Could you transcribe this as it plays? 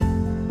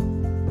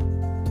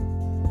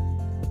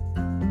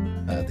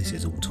This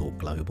is All Talk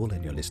Global,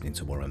 and you're listening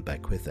to Warren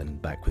Beckwith,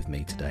 and back with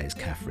me today is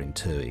Katheryn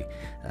Toohey,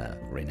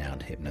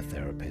 renowned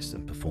hypnotherapist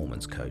and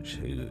performance coach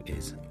who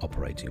is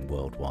operating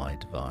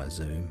worldwide via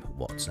Zoom,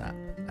 WhatsApp,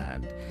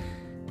 and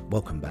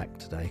welcome back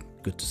today.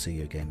 Good to see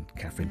you again,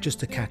 Katheryn. Just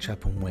to catch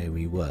up on where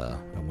we were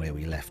and where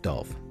we left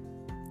off.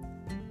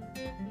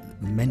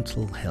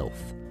 Mental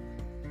health,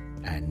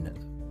 and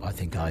I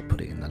think I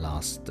put it in the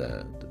last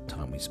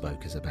time we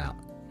spoke, is about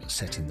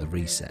setting the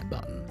reset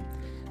button.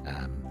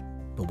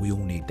 But we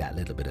all need that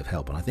little bit of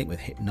help, and I think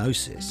with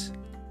hypnosis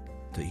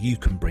that you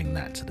can bring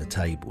that to the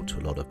table to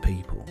a lot of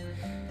people.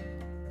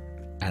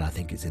 And I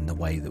think it's in the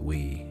way that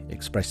we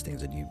express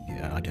things. And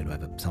I don't know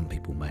whether some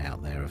people may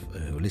out there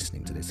who are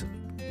listening to this,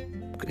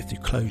 if you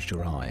closed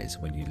your eyes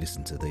when you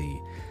listen to the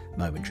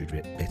momentary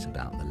bit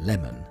about the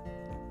lemon,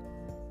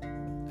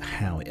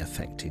 how it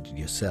affected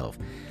yourself.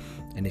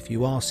 And if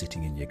you are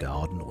sitting in your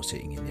garden or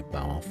sitting in your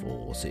bath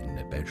or sitting in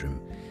a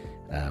bedroom,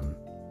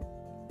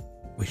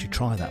 we should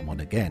try that one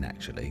again,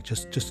 actually.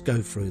 Just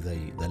go through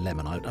the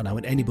lemon. I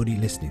want anybody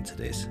listening to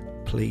this,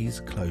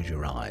 please close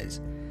your eyes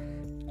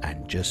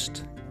and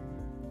just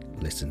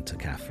listen to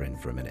Katheryn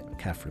for a minute.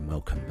 Katheryn,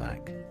 welcome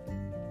back.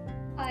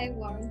 Hi,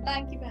 Warren.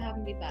 Thank you for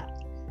having me back.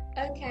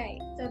 Okay,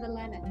 so the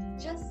lemon.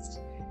 Just,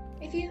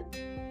 if you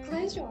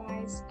close your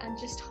eyes and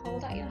just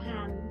hold out your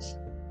hand,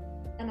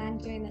 and I'm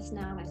doing this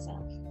now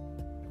myself,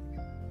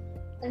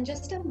 and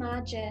just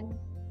imagine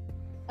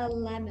a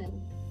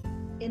lemon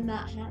in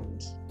that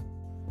hand.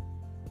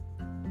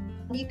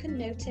 You can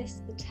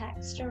notice the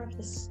texture of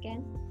the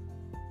skin.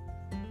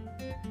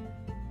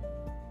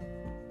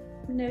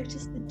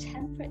 Notice the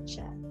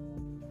temperature,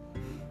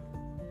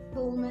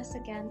 coolness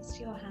against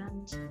your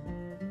hand.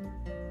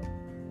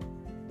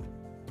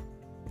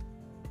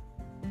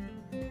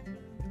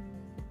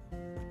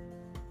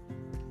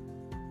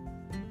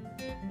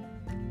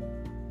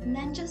 And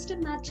then just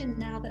imagine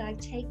now that I've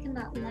taken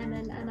that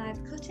lemon and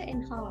I've cut it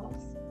in half.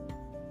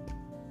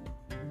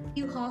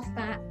 You half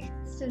back,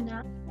 so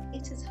now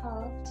it is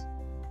halved.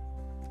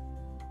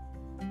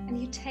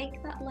 And you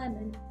take that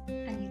lemon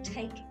and you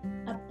take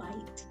a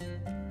bite.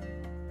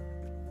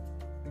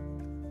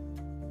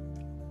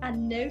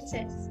 And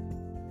notice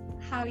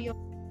how your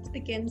mouth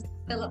begins to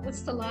fill up with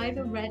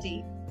saliva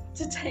ready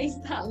to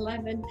taste that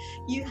lemon.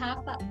 You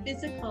have that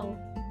physical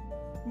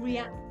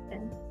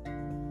reaction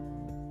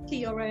to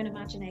your own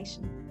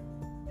imagination.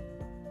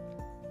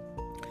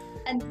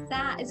 And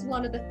that is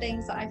one of the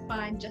things that I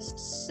find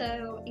just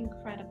so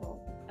incredible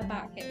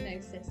about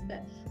hypnosis,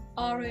 that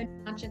our own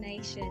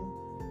imagination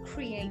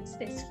creates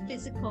this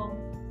physical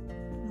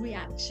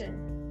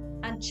reaction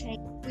and change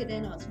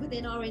within us,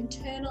 within our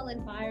internal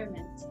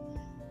environment.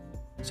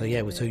 So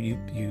yeah, so you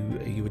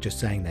were just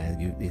saying there,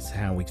 it's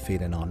how we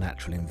feel in our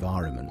natural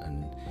environment,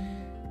 and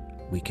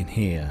we can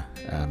hear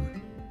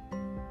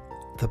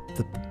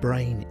the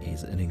brain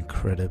is an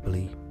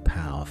incredibly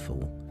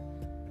powerful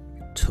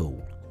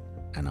tool,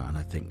 and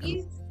I think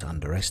to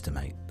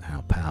underestimate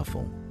how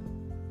powerful.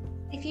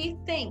 If you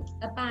think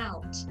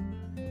about,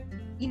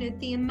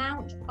 the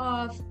amount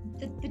of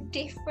the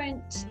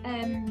different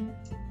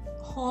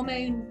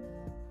hormone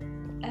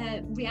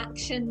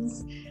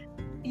reactions,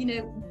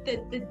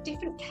 the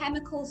different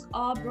chemicals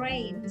our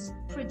brains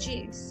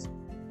produce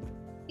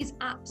is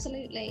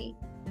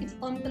it's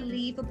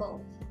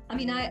unbelievable. I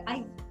mean,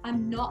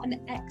 I'm not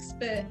an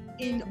expert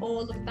in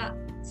all of that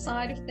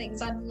side of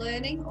things. I'm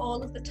learning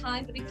all of the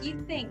time. But if you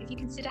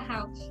consider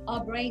how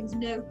our brains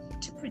know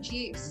to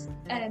produce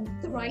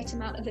the right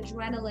amount of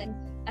adrenaline,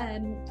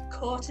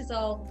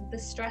 cortisol, the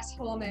stress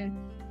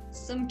hormone,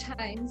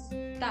 sometimes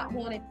that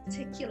one in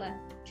particular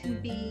can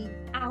be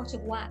out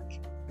of whack.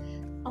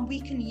 And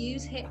we can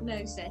use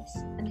hypnosis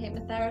and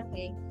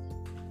hypnotherapy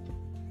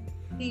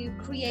to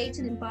create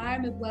an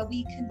environment where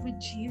we can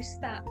reduce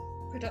that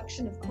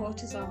production of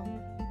cortisol.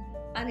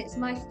 And it's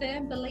my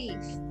firm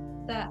belief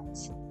that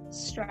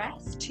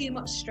stress, too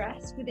much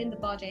stress within the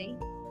body,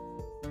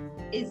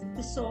 is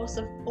the source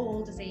of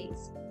all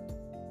disease.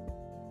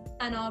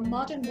 And our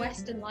modern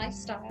Western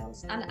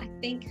lifestyles, and I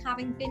think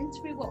having been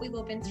through what we've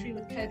all been through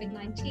with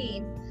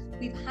COVID-19,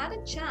 we've had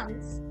a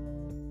chance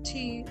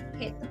to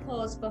hit the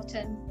pause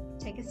button,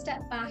 take a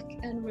step back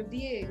and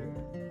review.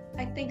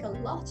 I think a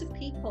lot of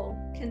people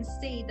can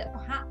see that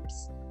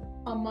perhaps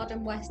our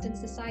modern Western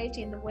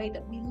society and the way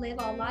that we live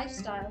our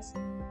lifestyles,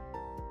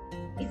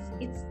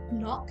 it's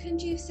not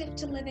conducive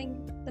to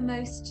living the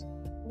most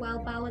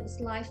well-balanced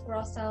life for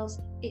ourselves.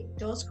 It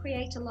does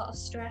create a lot of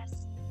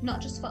stress, not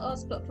just for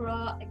us, but for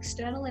our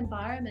external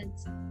environment.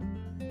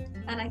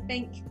 And I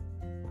think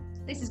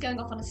this is going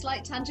off on a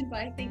slight tangent, but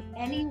I think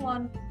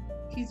anyone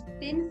who's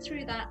been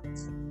through that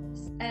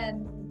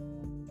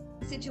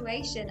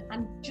situation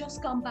and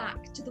just gone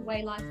back to the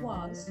way life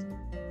was,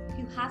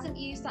 who hasn't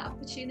used that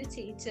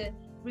opportunity to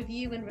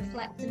review and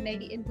reflect and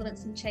maybe implement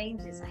some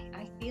changes,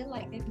 I feel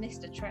like they've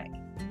missed a trick.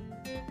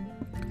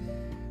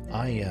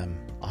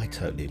 I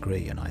totally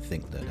agree, and I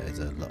think that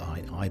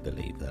I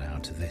believe that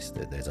out of this,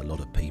 that there's a lot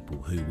of people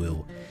who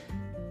will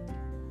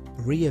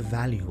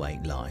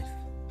reevaluate life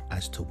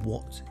as to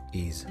what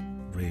is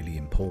really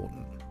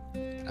important.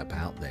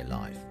 about their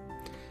life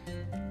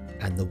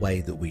and the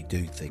way that we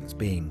do things,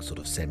 being sort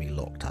of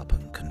semi-locked up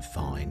and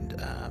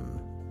confined,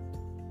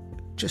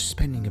 just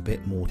spending a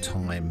bit more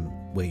time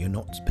where you're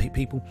not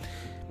people.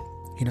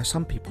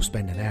 Some people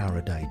spend an hour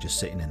a day just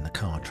sitting in the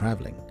car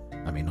travelling.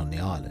 I mean, on the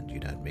island you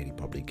don't really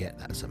probably get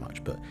that so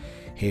much, but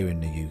here in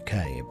the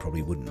UK it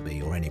probably wouldn't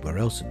be, or anywhere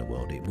else in the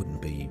world it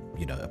wouldn't be,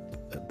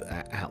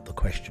 out the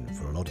question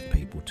for a lot of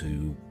people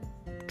to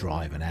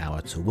drive an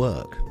hour to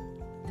work.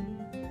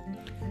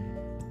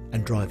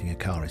 And driving a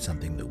car is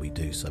something that we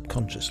do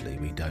subconsciously.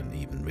 We don't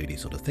even really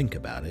sort of think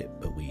about it,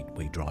 but we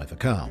drive a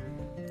car.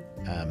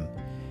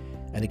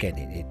 And again,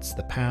 it's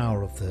the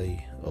power of the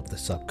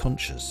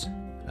subconscious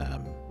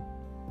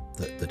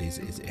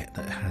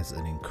that has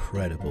an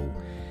incredible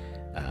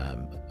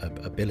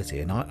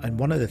ability. And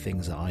one of the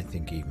things that I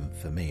think, even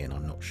for me, and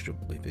I'm not sure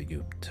if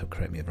you to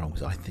correct me if I'm wrong,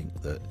 because I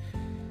think that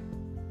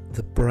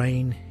the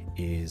brain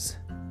is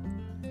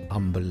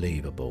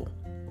unbelievable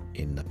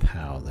in the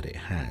power that it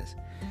has.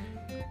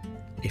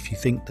 If you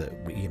think that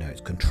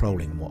it's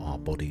controlling what our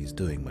body is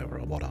doing,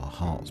 what our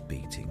heart's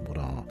beating, what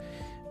our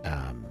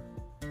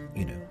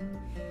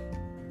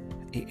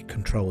it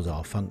controls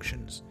our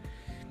functions,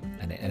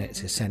 and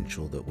it's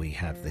essential that we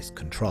have this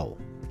control,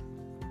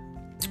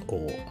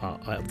 or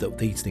that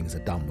these things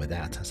are done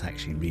without us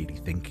actually really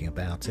thinking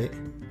about it,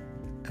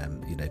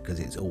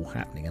 because it's all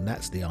happening. And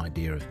that's the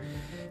idea of,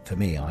 for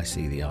me, I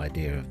see the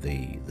idea of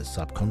the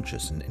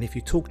subconscious. And if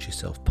you talk to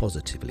yourself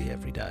positively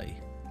every day,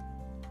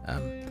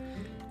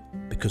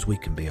 because we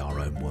can be our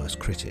own worst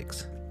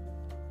critics,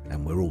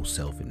 and we're all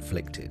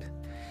self-inflicted.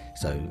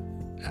 So,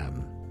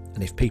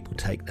 and if people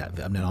take that,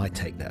 I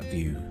take that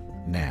view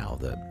now,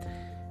 that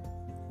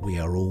we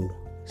are all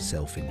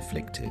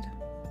self-inflicted,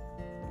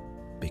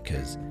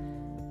 because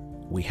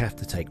we have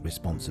to take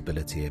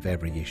responsibility of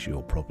every issue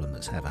or problem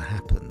that's ever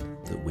happened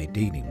that we're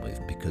dealing with,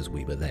 because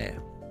we were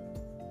there.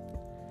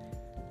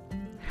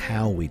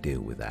 How we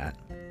deal with that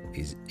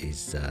is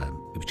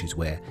which is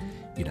where,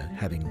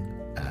 having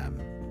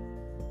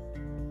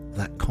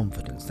that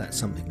confidence, that's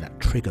something, that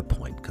trigger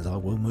point, because I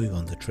will move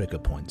on to trigger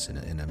points in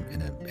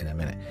a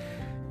minute,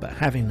 but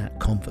having that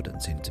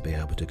confidence in to be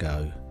able to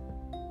go,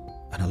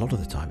 and a lot of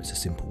the time it's a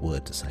simple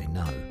word to say,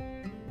 no,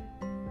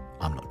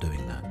 I'm not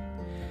doing that.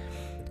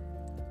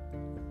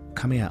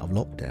 Coming out of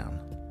lockdown,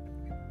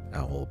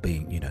 or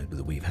being,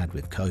 that we've had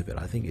with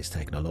COVID, I think it's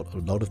taken a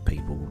lot of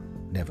people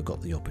never got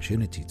the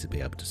opportunity to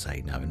be able to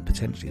say no, and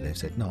potentially they've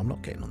said, no, I'm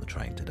not getting on the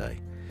train today.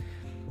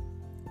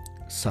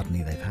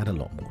 Suddenly they've had a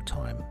lot more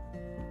time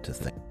to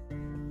think,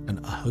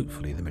 and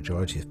hopefully the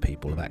majority of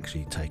people have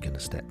actually taken a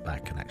step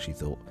back and actually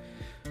thought,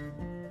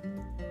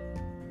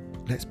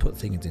 let's put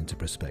things into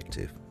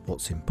perspective.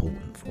 What's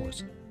important for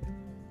us?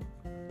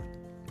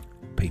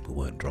 People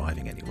weren't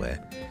driving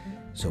anywhere,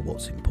 so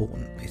what's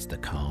important? Is the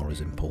car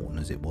as important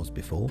as it was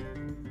before?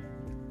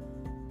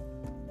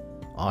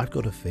 I've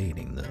got a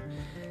feeling that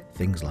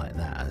things like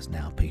that, as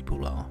now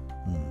people are,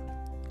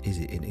 is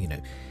it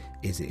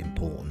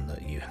important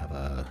that you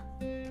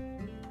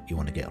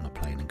want to get on a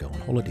plane and go on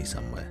holiday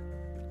somewhere?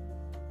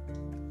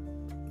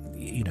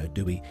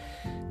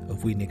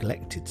 Have we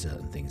neglected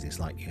certain things? It's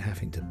like you're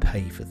having to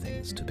pay for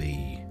things to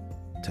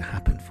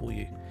happen for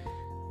you,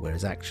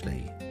 whereas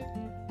actually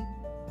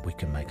we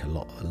can make a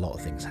lot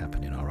of things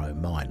happen in our own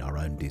mind. Our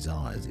own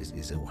desires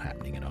is all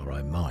happening in our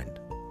own mind.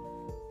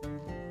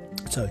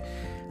 So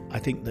I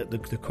think that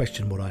the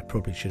question, what I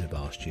probably should have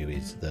asked you,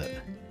 is that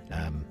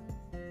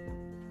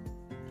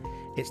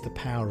it's the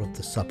power of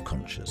the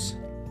subconscious,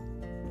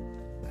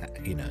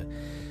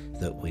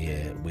 that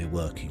we're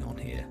working on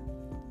here.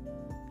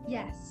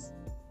 Yes.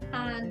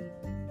 And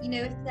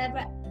if there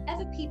are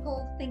ever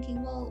people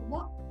thinking, well,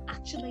 what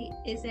actually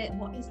is it?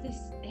 What is this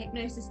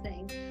hypnosis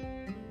thing?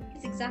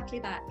 It's exactly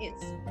that.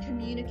 It's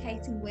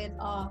communicating with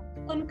our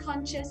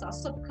unconscious, our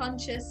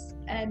subconscious,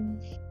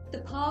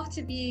 the part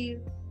of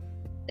you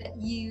that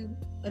you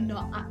are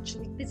not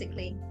actually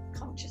physically,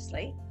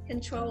 consciously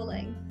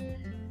controlling.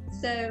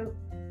 So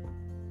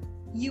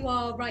you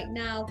are right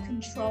now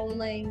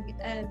controlling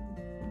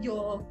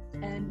your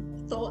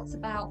thoughts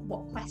about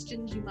what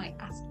questions you might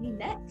ask me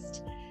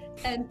next,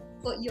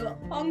 but your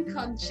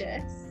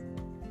unconscious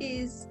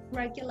is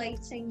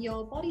regulating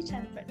your body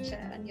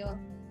temperature, and your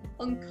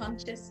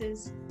unconscious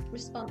is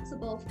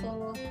responsible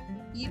for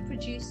you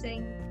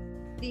producing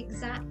the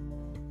exact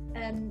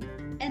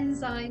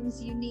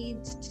enzymes you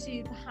need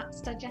to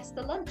perhaps digest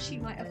the lunch you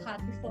might have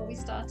had before we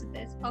started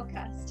this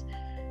podcast.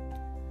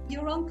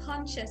 Your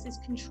unconscious is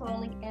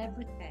controlling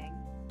everything.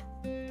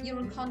 Your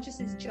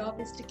unconscious's job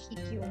is to keep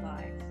you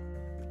alive,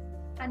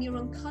 and your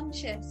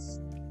unconscious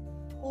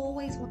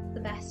always wants the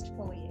best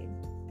for you.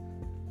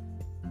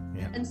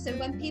 Yeah. And so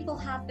when people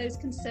have those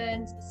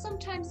concerns,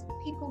 sometimes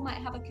people might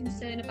have a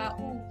concern about,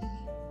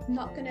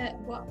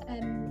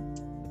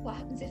 what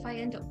happens if I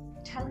end up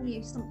telling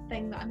you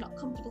something that I'm not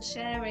comfortable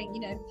sharing?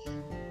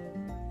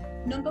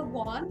 Number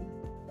one,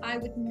 I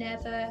would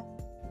never.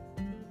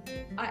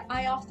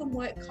 I often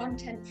work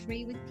content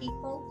free with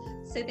people,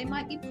 so they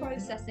might be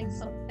processing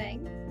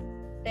something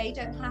They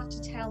don't have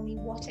to tell me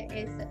what it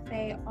is that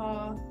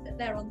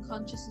their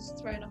unconscious has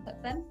thrown up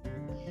at them.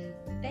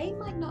 They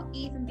might not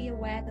even be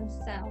aware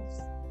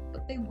themselves,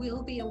 but they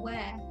will be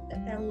aware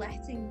that they're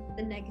letting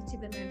the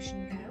negative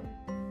emotion go.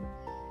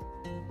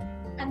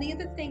 And the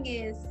other thing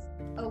is,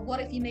 oh, what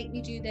if you make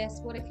me do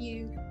this?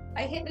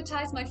 I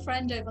hypnotized my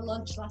friend over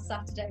lunch last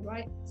Saturday,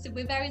 right? So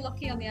we're very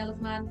lucky on the Isle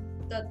of Man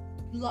that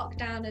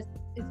lockdown is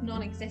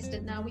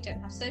non-existent now. We don't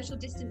have social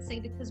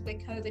distancing because we're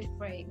COVID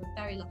free. We're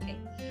very lucky.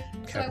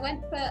 So I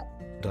went for...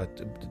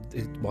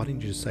 Why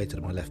didn't you just say to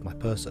them, I left my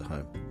purse at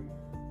home?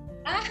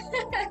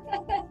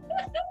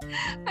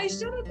 I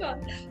should have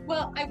done.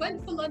 Well, I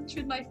went for lunch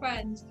with my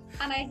friend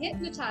and I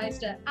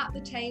hypnotized her at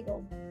the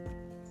table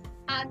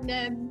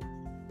and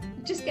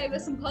just gave her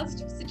some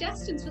positive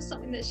suggestions for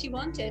something that she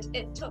wanted.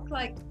 It took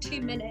like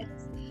 2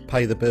 minutes.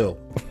 Pay the bill.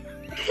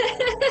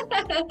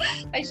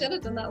 I should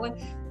have done that one.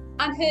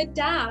 And her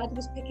dad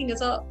was picking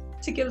us up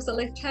to give us a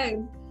lift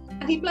home.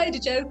 And he played a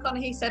joke on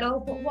it. He said, oh,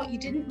 but what you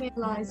didn't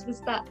realise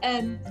was that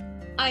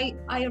I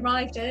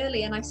arrived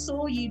early and I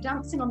saw you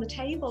dancing on the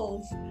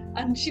tables.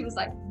 And she was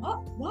like,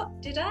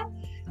 what did I?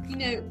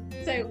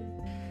 So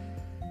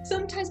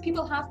sometimes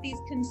people have these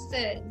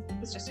concerns. I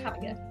was just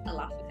having a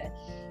laugh with her.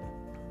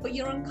 But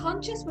your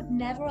unconscious would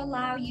never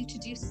allow you to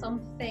do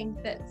something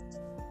that's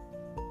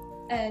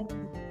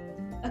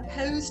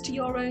opposed to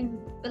your own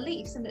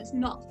beliefs and that's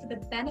not for the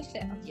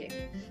benefit of you.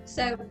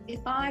 So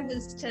if I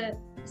was to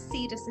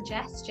seed a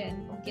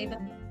suggestion or give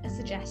a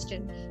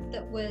suggestion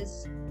that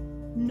was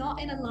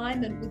not in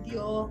alignment with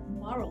your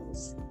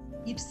morals,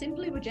 you'd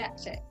simply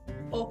reject it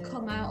or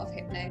come out of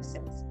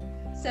hypnosis.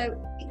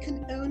 So it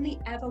can only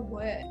ever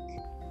work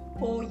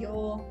for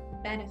your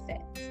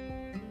benefit.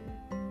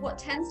 What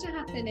tends to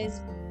happen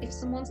is if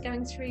someone's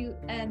going through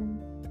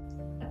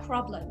a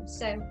problem,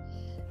 so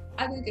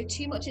I won't go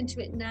too much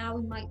into it now,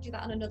 we might do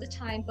that on another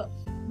time, but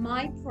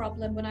my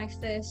problem when I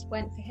first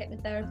went for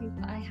hypnotherapy,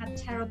 I had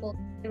terrible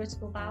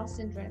irritable bowel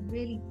syndrome,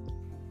 really,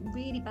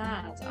 really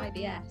bad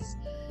IBS,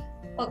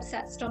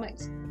 upset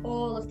stomachs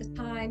all of the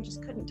time,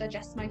 just couldn't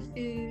digest my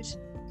food,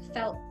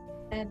 felt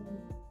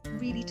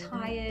really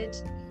tired,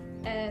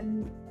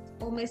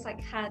 almost like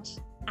had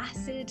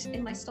acid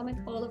in my stomach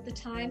all of the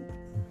time.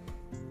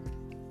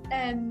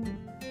 And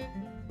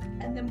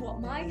then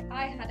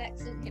I had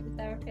excellent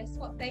hypnotherapists.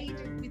 What they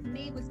did with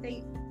me was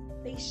they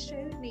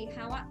showed me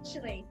how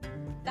actually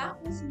that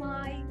was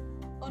my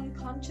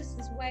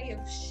unconscious's way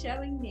of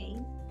showing me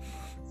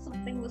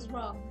something was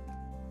wrong.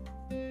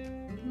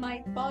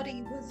 My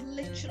body was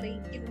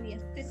literally giving me a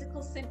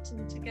physical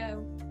symptom to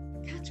go,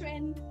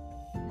 Katheryn,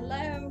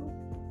 hello,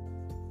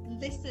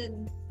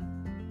 listen,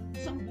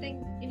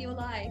 something in your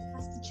life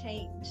has to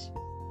change.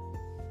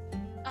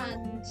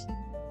 And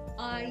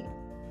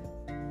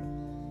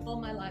all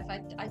my life,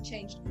 I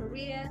changed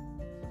career.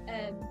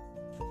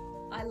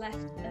 I left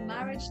a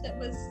marriage that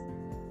was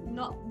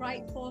not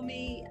right for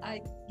me.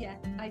 I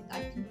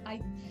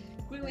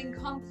grew in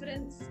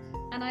confidence,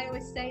 and I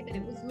always say that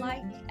it was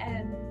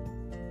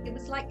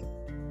like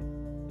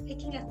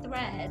picking a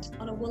thread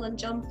on a woolen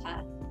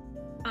jumper,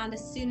 and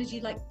as soon as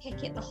you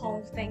pick it, the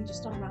whole thing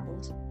just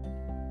unraveled,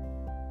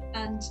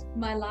 and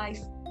my life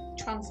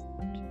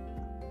transformed.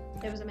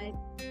 It was amazing.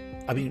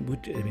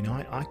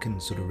 I can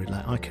sort of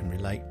relate. I can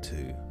relate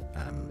to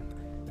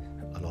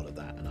a lot of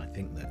that, and I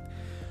think that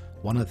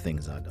one of the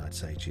things I'd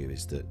say to you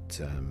is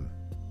that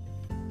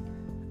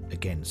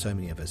again, so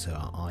many of us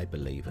are, I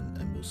believe,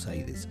 and we'll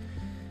say this,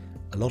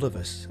 a lot of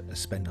us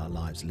spend our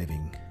lives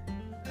living,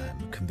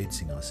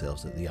 convincing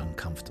ourselves that the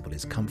uncomfortable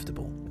is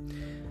comfortable.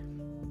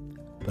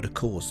 But of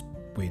course,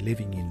 we're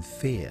living in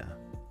fear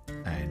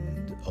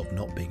and of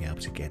not being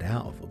able to get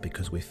out of it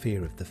because the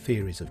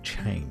fear is of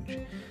change.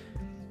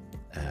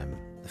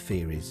 The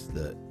fear is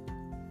that,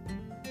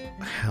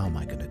 how am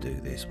I going to do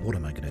this? What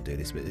am I going to do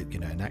this? But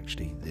and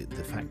actually,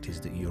 the fact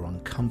is that you're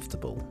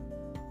uncomfortable,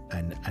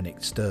 and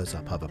it stirs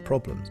up other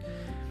problems.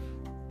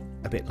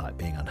 A bit like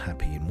being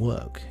unhappy in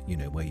work,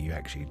 where you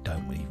actually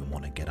don't even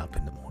want to get up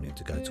in the morning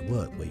to go to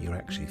work, where you're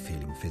actually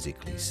feeling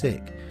physically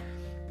sick.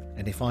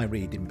 And if I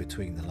read in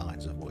between the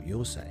lines of what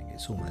you're saying,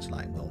 it's almost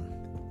like, well,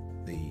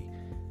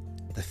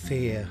 the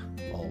fear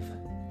of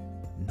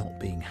not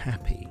being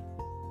happy,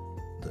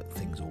 that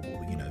things all,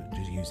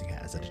 just using it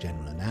as a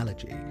general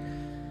analogy,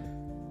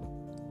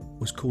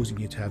 was causing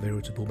you to have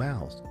irritable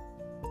bowels,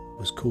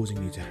 was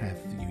causing you to have,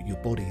 your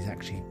body's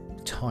actually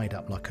tied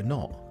up like a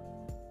knot,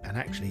 and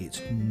actually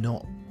it's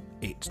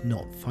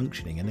not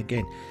functioning. And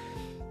again,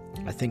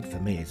 I think for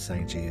me, it's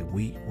saying to you,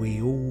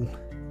 we all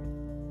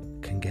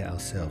can get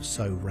ourselves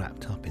so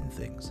wrapped up in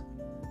things,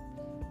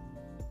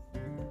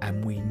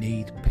 and we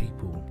need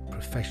people,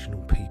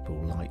 professional people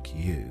like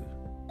you,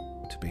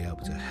 to be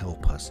able to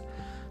help us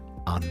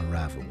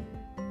unravel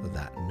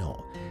that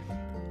knot.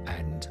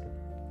 And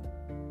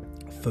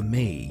for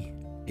me,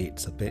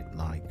 it's a bit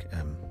like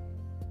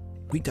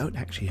we don't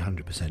actually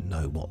 100%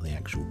 know what the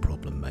actual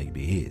problem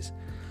maybe is,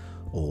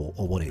 or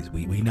what is.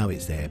 We know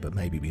it's there, but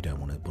maybe we don't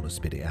want to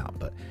spit it out.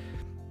 But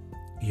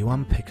you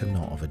unpick a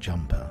knot of a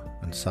jumper,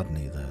 and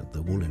suddenly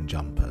the woolen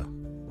jumper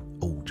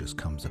all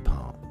comes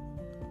apart.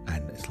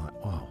 And it's like,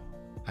 wow,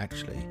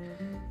 actually,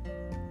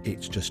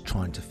 it's just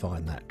trying to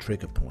find that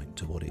trigger point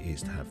to what it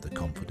is to have the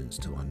confidence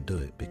to undo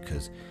it,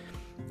 because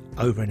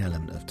over an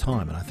element of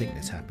time, and I think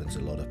this happens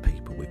a lot of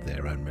people with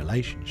their own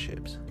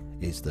relationships,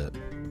 is that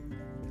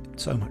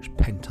so much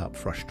pent-up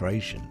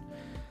frustration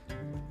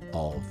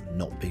of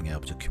not being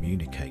able to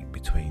communicate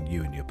between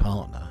you and your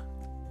partner,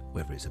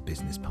 whether it's a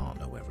business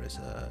partner, whether it's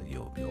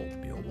your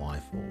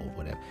wife or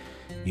whatever,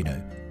 you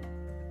know,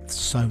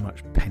 so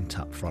much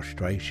pent-up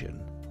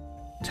frustration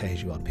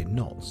tears you up in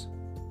knots,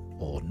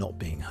 or not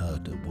being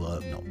heard at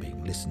work, not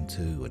being listened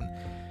to,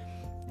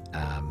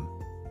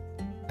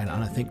 and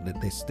I think that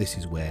this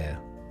is where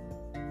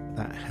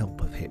that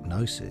help of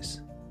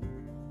hypnosis,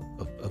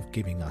 of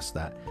giving us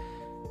that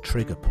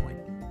trigger point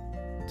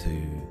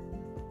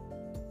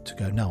to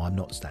go, no, I'm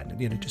not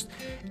stagnant. You know, just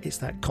it's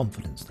that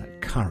confidence,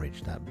 that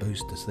courage, that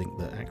boost to think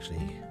that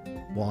actually,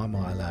 why am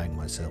I allowing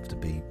myself to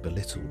be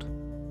belittled?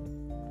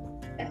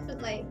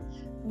 Definitely.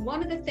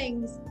 One of the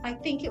things, I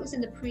think it was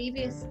in the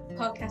previous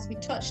podcast we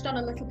touched on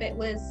a little bit,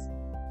 was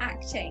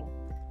acting.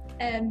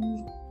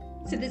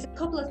 So there's a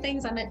couple of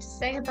things I meant to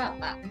say about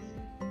that.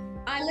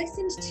 I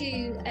listened to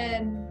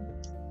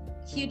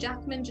Hugh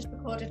Jackman just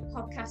recorded a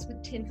podcast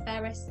with Tim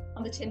Ferriss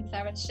on the Tim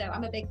Ferriss show.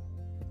 I'm a big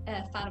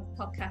fan of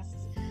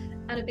podcasts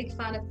and a big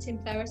fan of Tim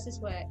Ferriss's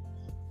work.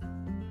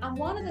 And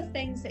one of the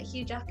things that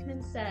Hugh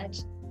Jackman said,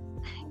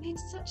 and it made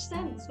such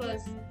sense,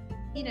 was,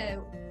 you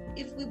know,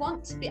 if we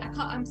want to be,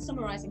 I'm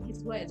summarizing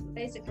his words, but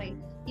basically,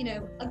 you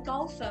know, a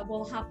golfer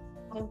will have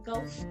a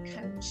golf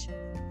coach.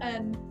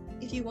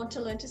 If you want to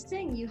learn to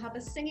sing, you have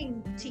a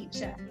singing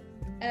teacher.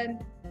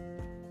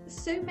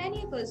 So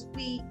many of us,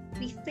 we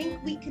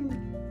think we can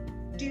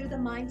do the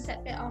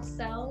mindset bit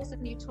ourselves,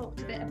 and you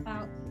talked a bit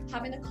about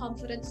having the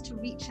confidence to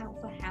reach out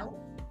for help.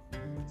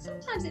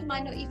 Sometimes it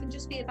might not even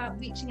just be about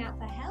reaching out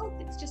for help,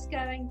 it's just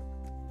going,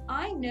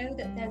 I know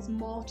that there's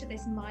more to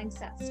this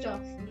mindset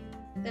stuff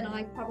than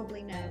I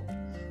probably know,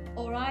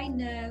 or I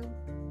know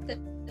that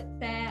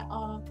there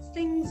are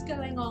things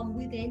going on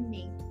within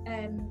me,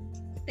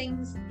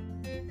 things,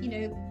 you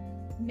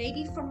know,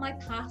 maybe from my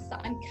past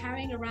that I'm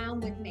carrying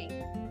around with me,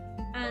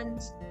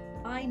 and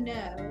I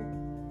know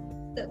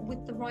that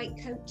with the right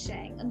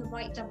coaching and the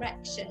right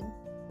direction,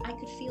 I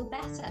could feel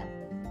better,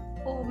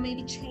 or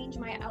maybe change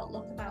my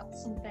outlook about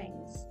some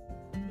things.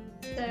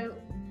 So,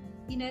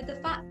 you know, the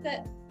fact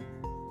that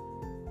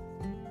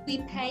we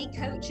pay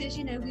coaches,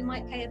 you know, we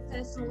might pay a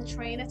personal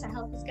trainer to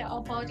help us get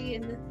our body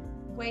in the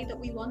way that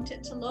we want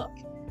it to look,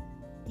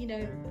 you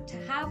know, to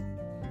have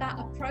that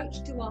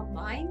approach to our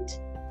mind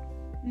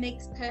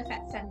makes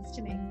perfect sense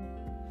to me.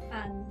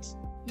 And,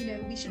 you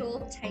know, we should all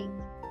take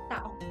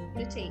that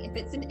opportunity. If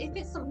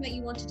it's something that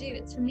you want to do,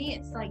 it's, for me,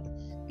 it's like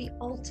the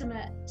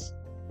ultimate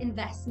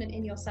investment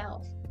in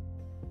yourself.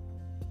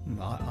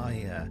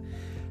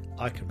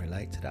 I can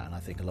relate to that, and I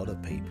think a lot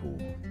of people,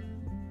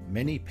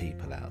 many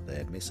people out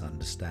there,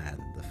 misunderstand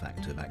the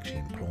fact of actually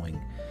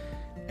employing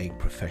a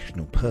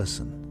professional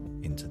person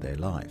into their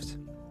lives.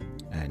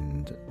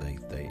 And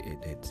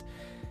it's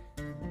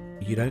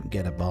you don't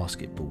get a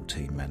basketball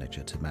team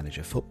manager to manage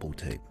a football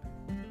team.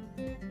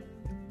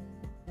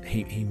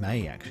 He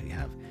may actually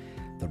have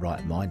the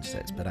right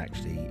mindsets, but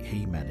actually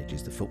he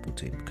manages the football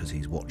team because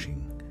he's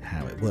watching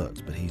how it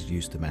works, but he's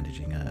used to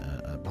managing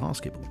a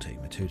basketball team,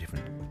 two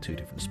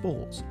different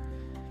sports.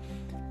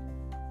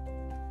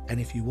 And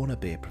if you want to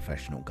be a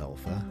professional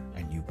golfer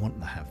and you want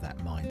to have that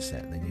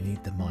mindset, then you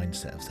need the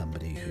mindset of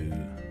somebody who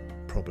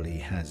probably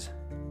has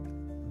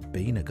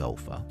been a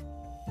golfer.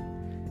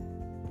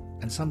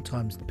 And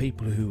sometimes the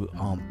people who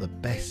aren't the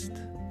best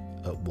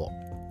at what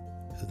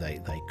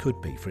they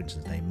could be, for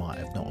instance, they might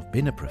have not have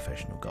been a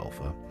professional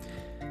golfer,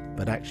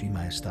 but actually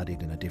may have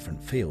studied in a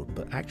different field,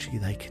 but actually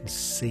they can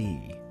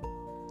see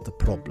the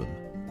problem,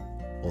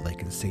 or they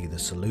can see the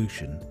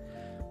solution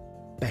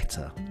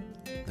better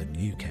than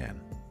you can.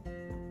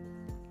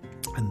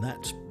 And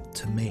that,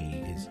 to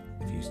me, is,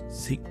 if you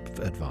seek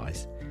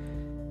advice,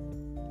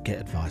 get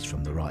advice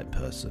from the right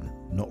person,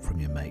 not from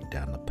your mate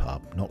down the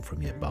pub, not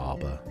from your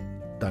barber.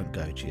 Don't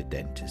go to your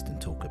dentist and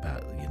talk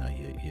about, you know,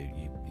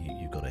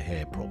 you've got a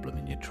hair problem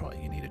and you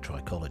need a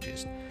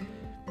trichologist.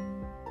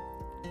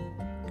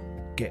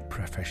 Get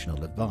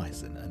professional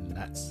advice, and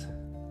that's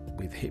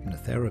with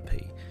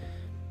hypnotherapy.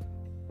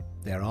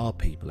 There are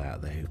people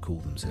out there who call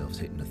themselves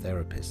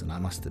hypnotherapists, and I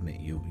must admit,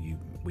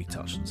 we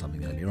touched on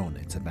something earlier on.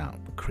 It's about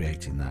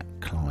creating that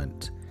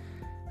client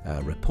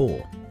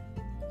rapport.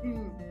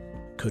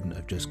 Couldn't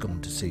have just gone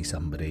to see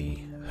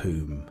somebody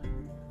whom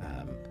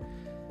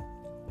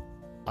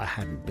I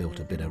hadn't built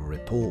a bit of a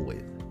rapport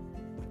with,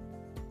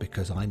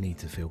 because I need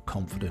to feel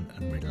confident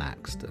and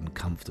relaxed and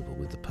comfortable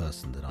with the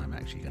person that I'm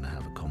actually going to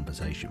have a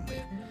conversation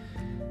with,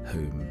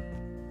 whom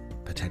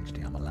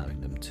potentially I'm allowing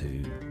them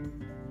to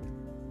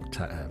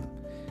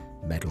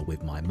meddle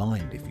with my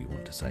mind, if you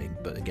want to say.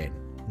 But again,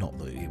 not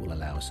that it will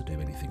allow us to do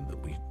anything that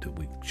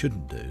we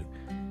shouldn't do,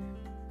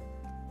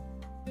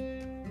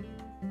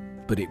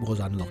 but it was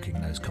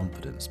unlocking those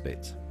confidence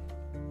bits.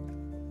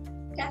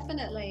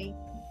 Definitely.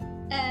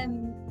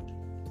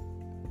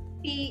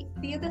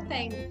 The other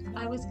thing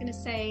I was going to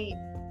say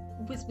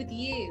was with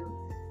you.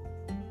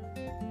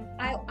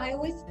 I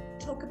always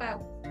talk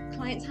about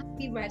clients have to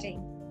be ready,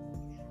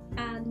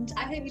 and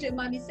I hope you don't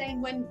mind me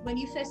saying, when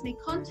you first made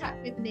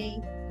contact with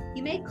me,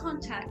 you made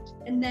contact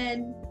and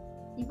then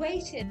you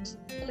waited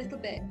a little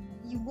bit.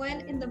 You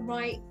weren't in the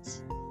right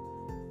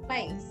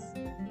place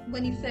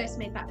when you first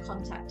made that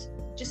contact.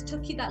 It just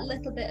took you that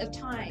little bit of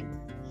time.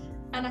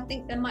 And I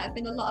think there might have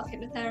been a lot of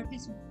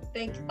hypnotherapists who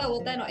think, oh,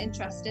 well, they're not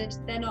interested.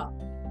 They're not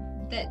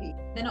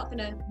going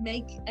to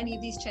make any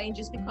of these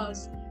changes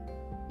because,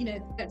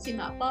 they don't seem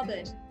that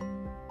bothered.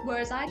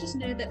 Whereas I just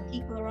know that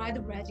people are either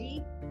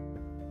ready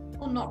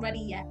or not ready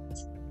yet.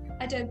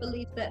 I don't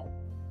believe that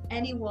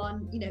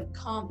anyone,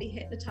 can't be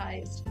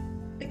hypnotized.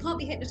 They can't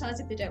be hypnotized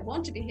if they don't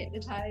want to be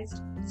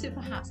hypnotized. So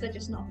perhaps they're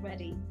just not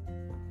ready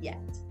yet.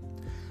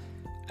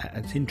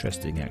 It's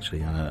interesting,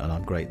 actually, and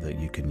I'm great that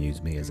you can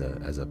use me as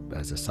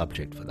a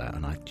subject for that.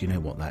 And do you know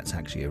what? That's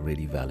actually a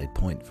really valid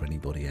point for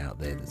anybody out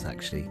there that's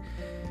actually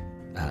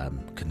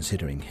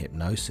considering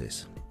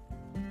hypnosis.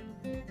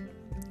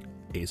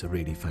 It is a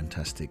really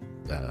fantastic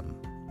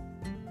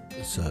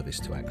service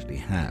to actually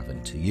have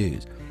and to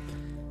use.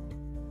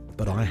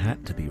 But I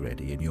had to be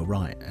ready, and you're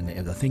right.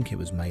 And I think it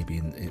was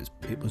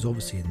it was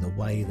obviously in the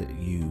way that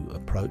you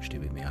approached it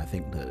with me. I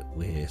think that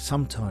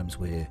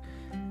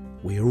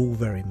we're all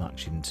very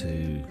much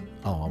into,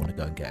 I want to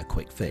go and get a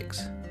quick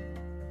fix.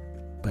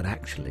 But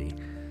actually,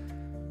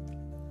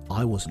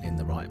 I wasn't in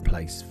the right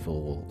place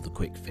for the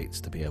quick fix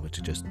to be able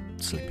to just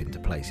slip into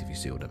place, if you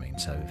see what I mean.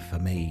 So for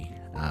me,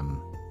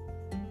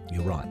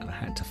 you're right, I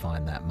had to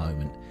find that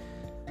moment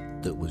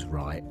that was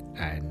right,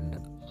 and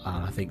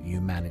I think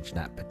you managed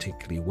that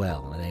particularly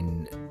well. And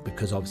then,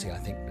 because obviously I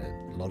think that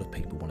a lot of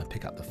people want to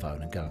pick up the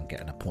phone and go and get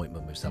an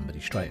appointment with somebody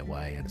straight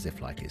away, and as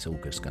if like it's all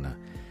just going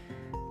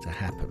to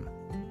happen.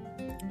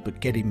 But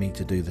getting me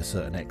to do the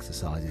certain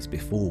exercises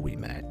before we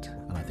met,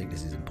 and I think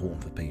this is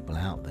important for people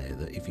out there,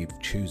 that if you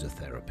choose a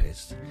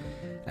therapist,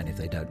 and if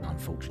they don't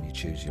unfortunately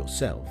choose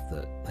yourself,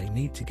 that they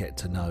need to get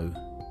to know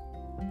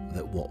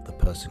that what the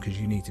person, because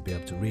you need to be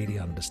able to really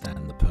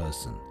understand the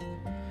person.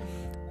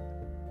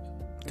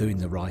 Doing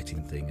the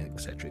writing thing,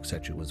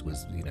 etc., was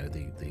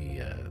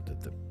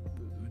the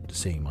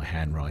seeing my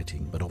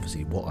handwriting, but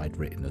obviously what I'd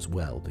written as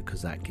well,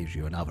 because that gives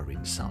you another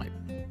insight.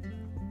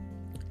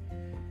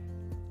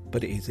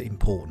 But it is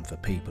important for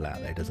people out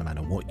there, it doesn't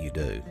matter what you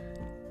do,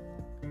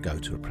 go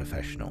to a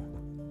professional,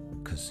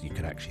 because you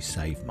could actually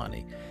save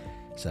money.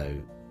 So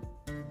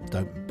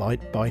don't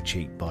buy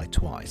cheap, buy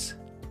twice.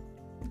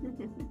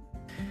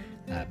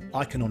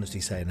 I can honestly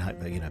say, and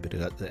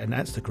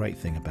that's the great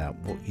thing about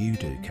what you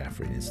do,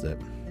 Katheryn, is that,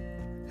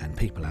 and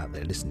people out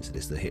there listening to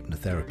this, the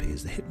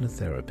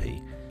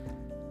hypnotherapy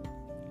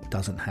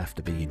doesn't have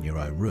to be in your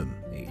own room.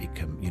 It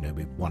can,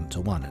 be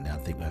one-to-one, and I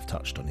think we've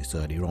touched on this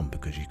earlier on,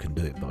 because you can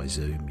do it by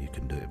Zoom, you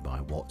can do it by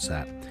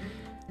WhatsApp,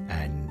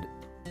 and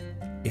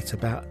it's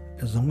about,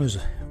 as long as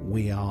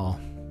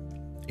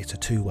it's a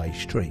two-way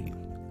street,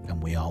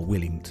 and we are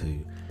willing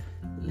to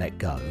let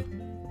go,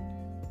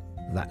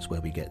 that's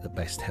where we get the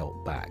best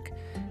help back,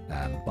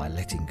 by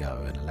letting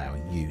go and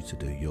allowing you to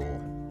do your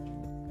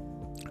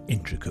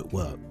intricate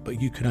work. But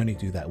you can only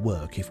do that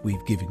work if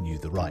we've given you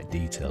the right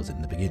details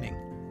in the beginning.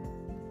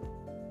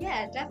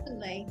 Yeah,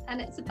 definitely. And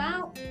it's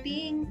about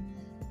being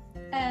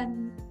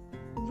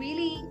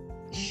really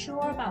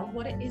sure about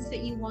what it is that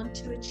you want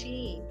to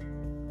achieve,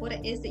 what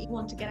it is that you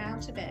want to get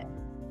out of it.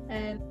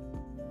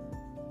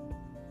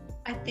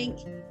 I think,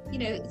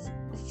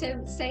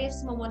 so say if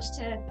someone wanted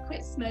to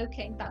quit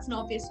smoking, that's an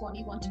obvious one.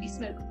 You want to be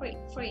smoke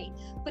free,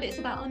 but it's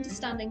about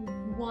understanding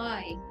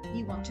why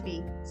you want to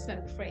be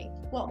smoke free.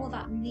 What will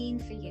that mean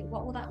for you?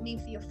 What will that mean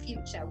for your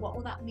future? What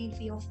will that mean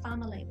for your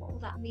family? What will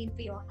that mean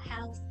for your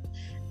health?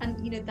 And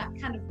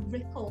that kind of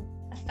ripple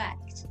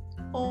effect.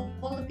 All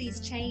of these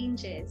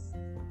changes,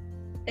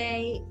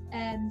 they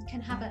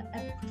can have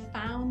a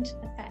profound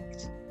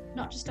effect,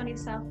 not just on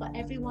yourself, but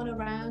everyone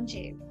around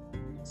you.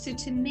 So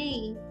to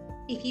me,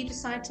 if you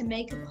decide to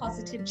make a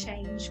positive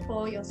change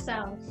for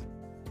yourself,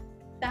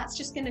 that's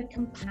just going to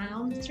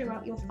compound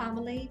throughout your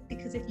family,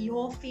 because if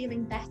you're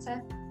feeling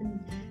better and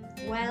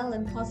well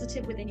and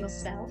positive within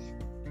yourself,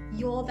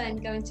 you're then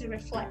going to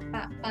reflect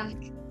that back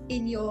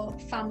in your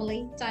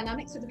family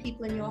dynamics with the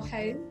people in your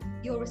home.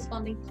 You're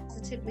responding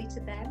positively to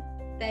them.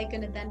 They're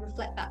going to then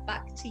reflect that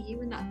back to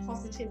you, and that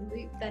positive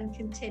loop then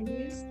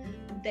continues.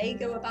 They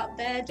go about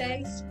their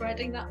day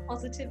spreading that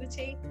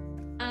positivity,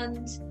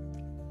 and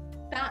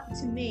that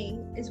to me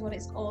is what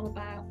it's all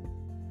about.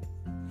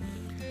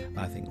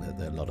 I think that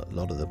there are a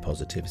lot of the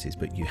positivities,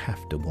 but you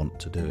have to want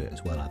to do it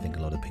as well. I think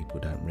a lot of people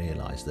don't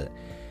realise that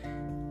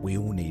we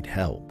all need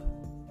help,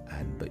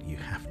 but you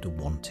have to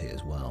want it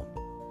as well.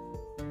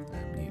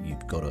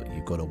 You've got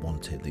to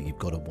want it. That you've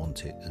got to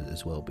want it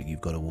as well, but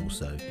you've got to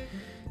also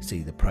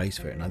see the praise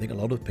for it. And I think a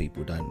lot of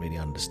people don't really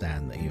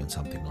understand that even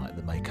something like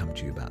that may come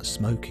to you about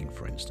smoking,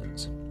 for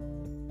instance,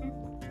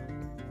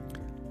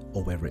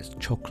 or whether it's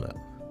chocolate.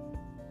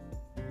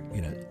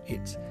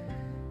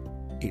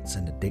 It's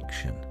an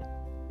addiction,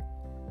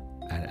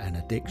 and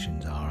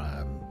addictions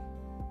are,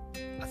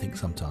 I think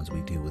sometimes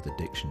we deal with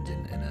addictions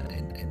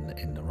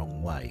in the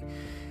wrong way.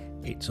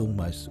 It's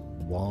almost,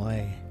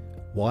 why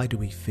do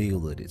we feel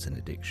that it's an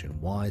addiction?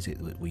 Why is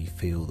it that we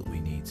feel that we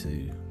need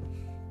to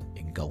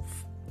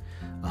engulf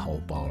a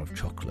whole bar of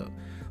chocolate?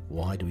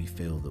 Why do we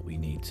feel that we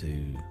need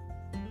to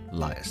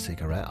light a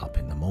cigarette up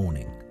in the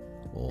morning?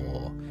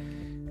 Or,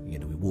 you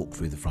know, we walk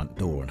through the front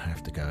door and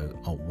have to go,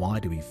 oh, why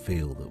do we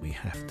feel that we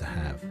have to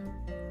have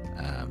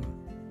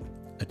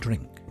a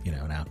drink, you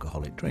know, an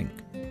alcoholic drink?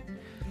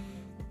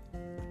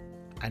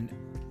 And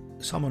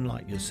someone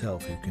like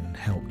yourself who can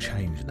help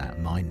change that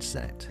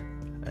mindset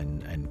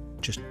and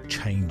just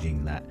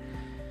changing that,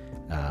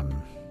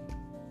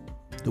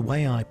 the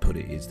way I put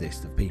it is this: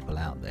 the people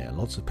out there,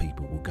 lots of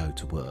people will go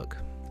to work,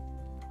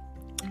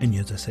 and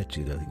as I said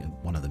to you, I think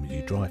one of them is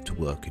you drive to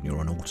work and you're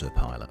on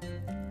autopilot.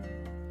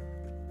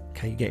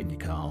 Okay, you get in your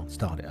car,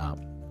 start it up,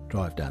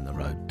 drive down the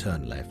road,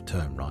 turn left,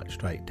 turn right,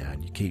 straight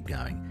down, you keep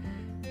going,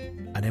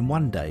 and then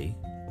one day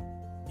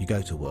you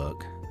go to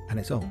work and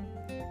it's, oh,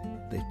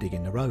 they're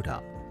digging the road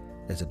up,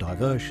 there's a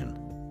diversion,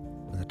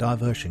 and the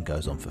diversion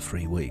goes on for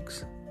 3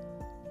 weeks.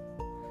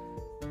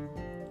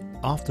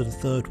 After the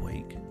third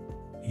week,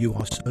 you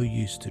are so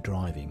used to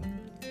driving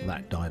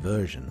that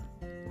diversion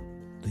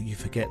that you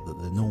forget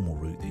that the normal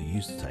route that you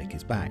used to take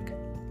is back.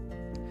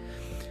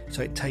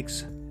 So it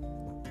takes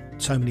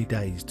so many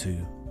days to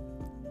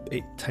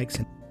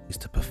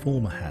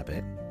perform a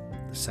habit,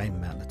 the same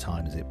amount of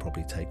time as it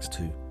probably takes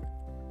to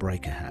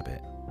break a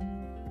habit.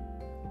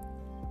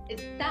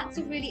 That's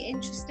a really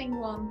interesting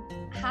one.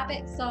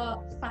 Habits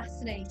are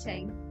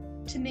fascinating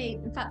to me.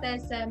 In fact,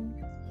 there's a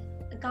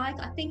guy,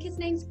 I think his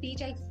name's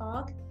BJ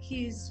Fogg,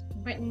 who's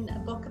written a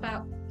book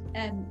about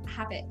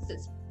habits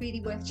that's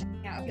really worth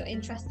checking out if you're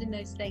interested in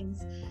those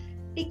things.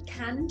 It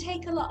can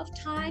take a lot of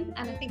time,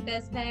 and I think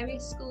there's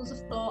various schools of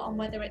thought on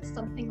whether it's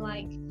something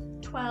like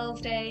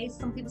 12 days,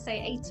 some people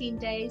say 18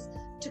 days,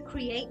 to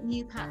create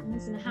new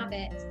patterns and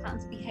habits,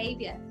 patterns of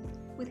behavior.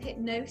 With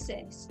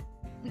hypnosis,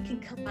 we can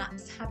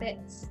collapse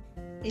habits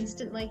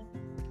instantly.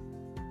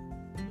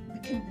 We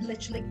can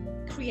literally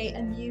create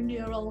a new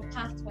neural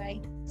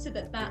pathway so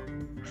that that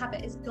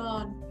habit is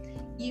gone.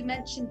 You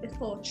mentioned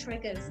before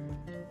triggers.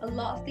 A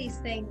lot of these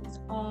things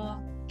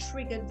are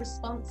triggered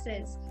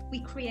responses.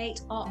 We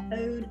create our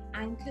own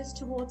anchors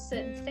towards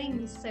certain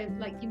things. So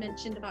like you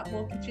mentioned about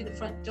walking through the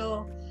front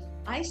door,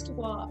 I used to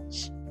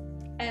watch,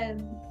 I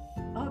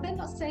better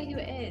not say who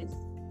it is.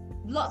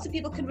 Lots of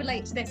people can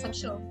relate to this, I'm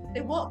sure.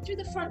 They walk through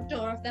the front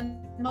door of their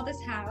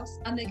mother's house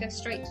and they go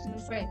straight to the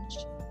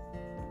fridge.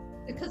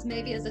 Because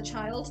maybe as a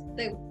child,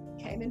 they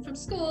came in from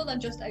school and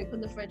just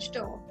opened the fridge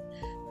door.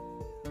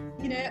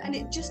 You know, and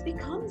it just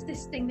becomes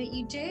this thing that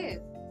you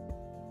do.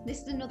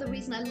 This is another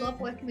reason I love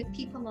working with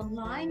people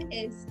online,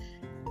 is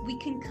we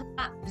can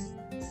collapse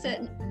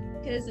certain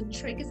anchors and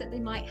triggers that they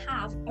might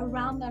have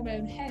around their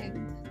own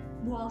home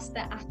whilst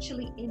they're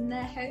actually in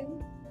their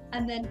home,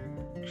 and then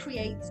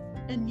create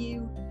a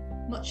new,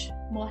 much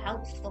more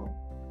helpful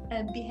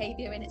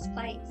behaviour in its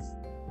place.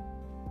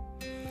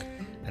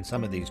 And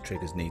some of these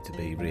triggers need to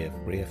be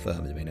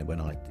reaffirmed. I mean, when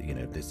I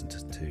listen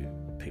to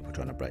people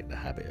trying to break the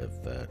habit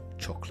of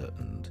chocolate,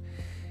 and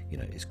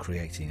it's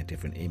creating a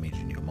different image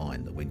in your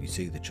mind that when you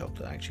see the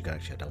chocolate, actually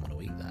I don't want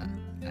to eat that.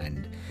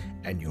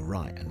 And you're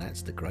right, and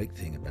that's the great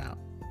thing about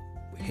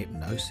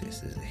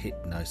hypnosis, is that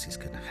hypnosis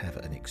can have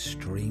an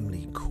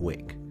extremely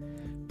quick,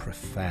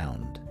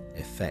 profound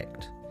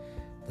effect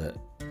that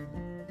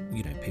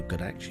people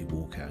could actually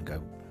walk out and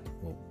go,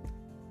 well,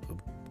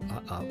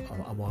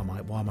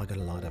 why am I going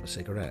to light up a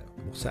cigarette?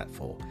 What's that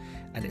for?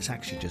 And it's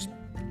actually just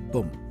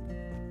boom,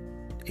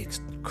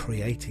 it's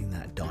creating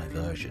that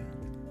diversion,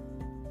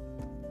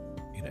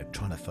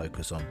 trying to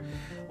focus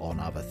on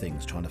other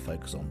things, trying to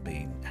focus on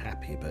being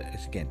happy. But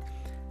it's, again,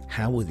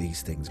 how will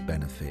these things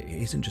benefit?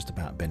 It isn't just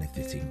about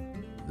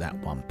benefiting that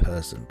one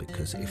person,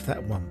 because if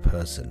that one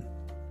person,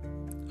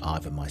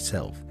 either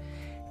myself,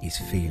 is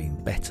feeling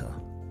better,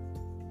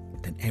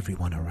 then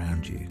everyone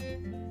around you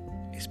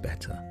is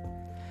better,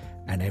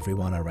 and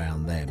everyone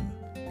around them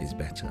is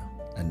better.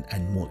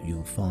 And what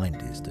you'll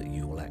find is that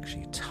you will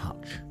actually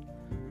touch.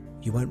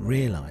 You won't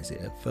realise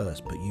it at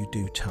first, but you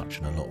do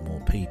touch on a lot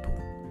more people.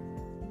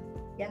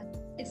 Yeah,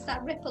 it's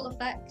that ripple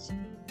effect.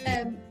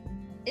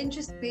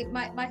 Interestingly,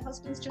 my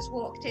husband's just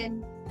walked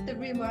in the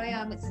room where I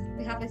am.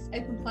 We have this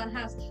open plan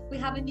house. We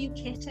have a new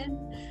kitten.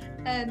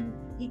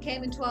 He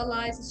came into our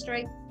lives, a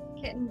stray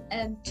kitten,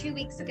 2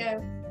 weeks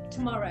ago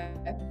tomorrow.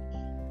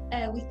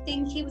 We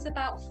think he was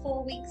about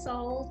 4 weeks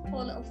old.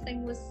 Poor little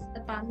thing was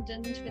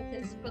abandoned with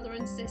his brother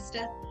and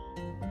sister.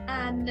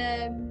 And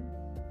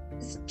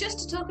just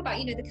to talk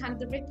about, the kind of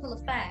the ripple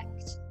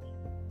effect.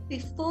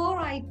 Before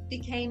I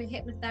became a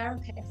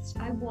hypnotherapist,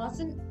 I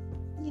wasn't,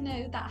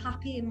 that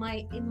happy in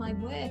my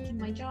work, in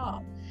my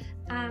job.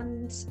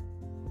 And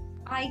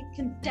I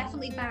can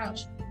definitely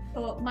vouch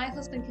for my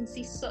husband can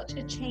see such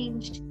a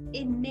change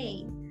in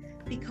me,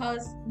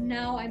 because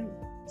now I'm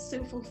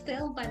so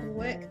fulfilled by the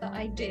work that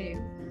I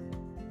do.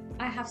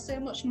 I have so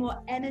much more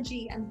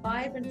energy and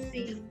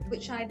vibrancy,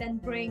 which I then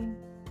bring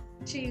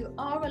to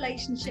our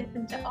relationship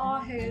and to our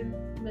home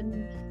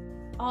and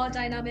our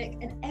dynamic,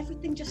 and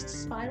everything just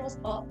spirals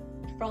up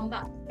from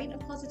that point of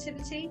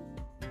positivity.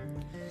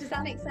 Does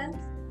that make sense?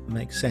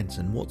 Makes sense.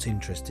 And what's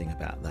interesting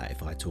about that,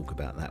 if I talk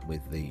about that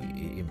with the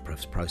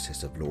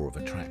process of law of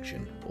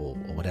attraction or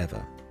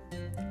whatever,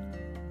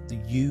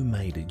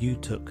 you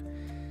took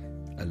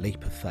a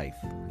leap of faith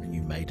and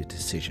you made a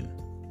decision,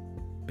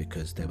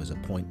 because there was a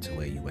point to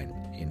where you went,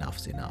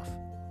 enough's enough.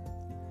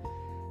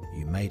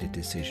 You made a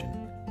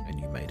decision and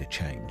you made a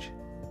change,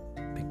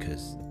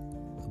 because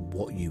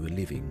what you were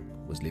living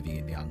was living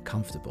in the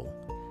uncomfortable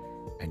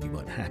and you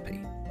weren't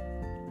happy.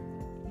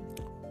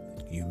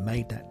 You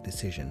made that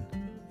decision.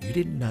 You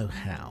didn't know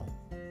how,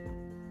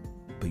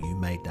 but you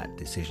made that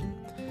decision.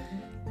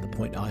 The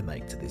point I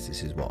make to this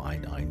is what I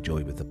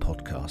enjoy with the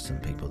podcast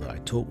and people that I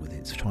talk with,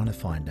 it's trying to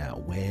find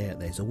out where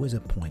there's always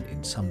a point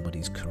in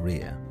somebody's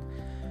career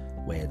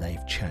where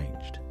they've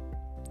changed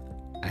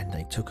and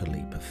they took a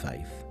leap of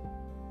faith.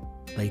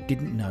 They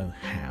didn't know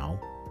how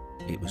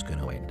it was going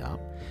to end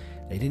up.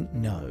 They didn't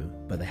know,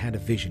 but they had a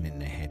vision in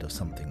their head of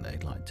something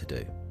they'd like to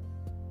do.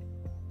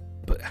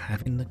 But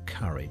having the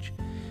courage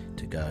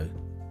to go,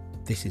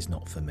 this is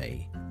not for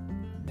me.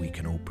 We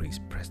can all press,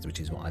 which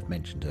is what I've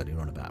mentioned earlier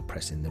on about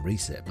pressing the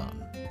reset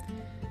button.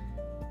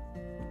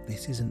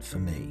 This isn't for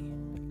me,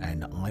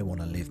 and I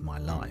want to live my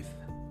life.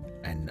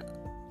 And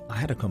I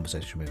had a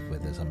conversation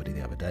with somebody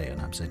the other day, and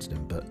I'm saying to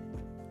them, but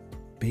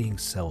being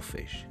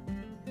selfish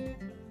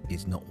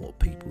is not what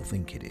people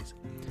think it is.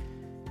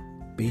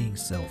 Being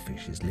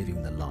selfish is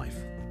living the life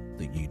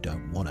that you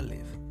don't want to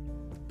live,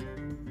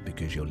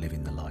 because you're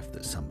living the life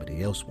that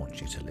somebody else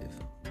wants you to live.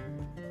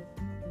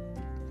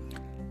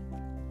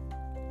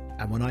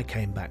 And when I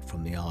came back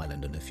from the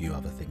island and a few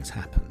other things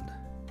happened,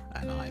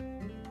 and I,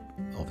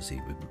 obviously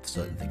with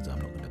certain things I'm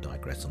not going to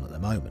digress on at the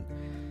moment,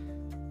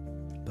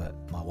 but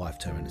my wife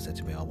turned and said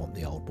to me, I want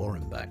the old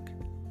Warren back.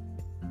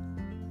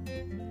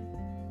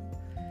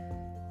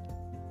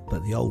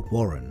 But the old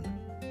Warren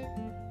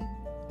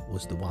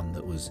was the one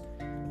that was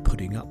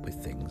putting up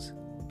with things.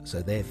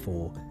 So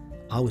therefore,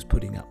 I was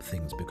putting up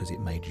things because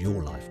it made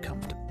your life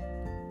comfortable.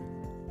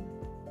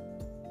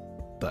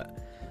 But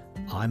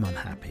I'm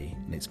unhappy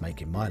and it's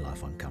making my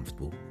life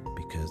uncomfortable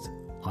because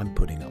I'm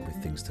putting up with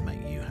things to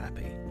make you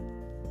happy,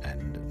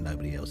 and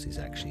nobody else is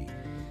actually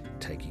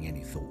taking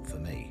any thought for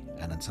me.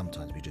 And then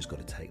sometimes we just got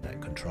to take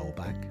that control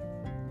back.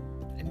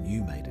 And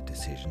you made a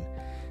decision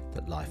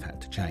that life had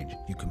to change.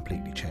 You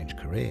completely changed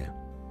career.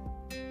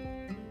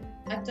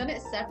 I've done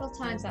it several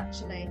times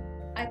actually.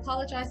 I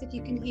apologise if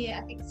you can hear,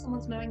 I think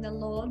someone's mowing the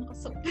lawn or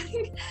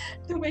something.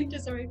 The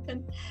windows are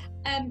open.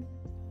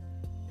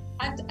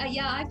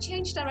 I've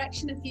changed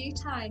direction a few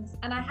times,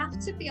 and I have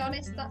to be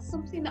honest, that's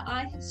something that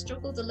I have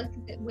struggled a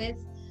little bit with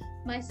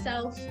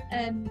myself,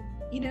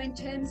 in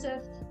terms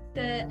of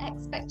the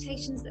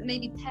expectations that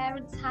maybe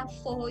parents have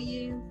for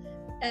you.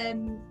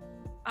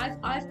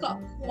 I've got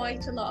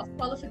quite a lot of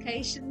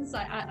qualifications.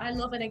 I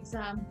love an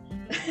exam.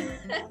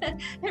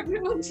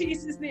 Everyone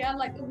teases me, I'm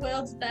like the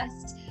world's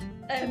best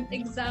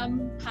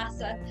exam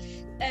passer.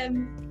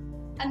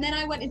 And then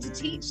I went into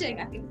teaching,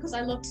 I think because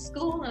I loved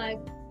school and I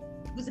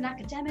was an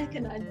academic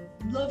and I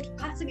loved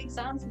passing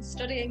exams and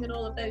studying and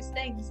all of those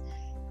things.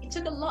 It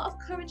took a lot of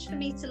courage for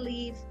me to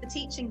leave the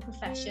teaching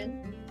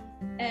profession.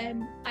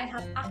 I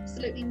have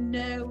absolutely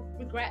no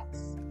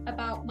regrets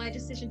about my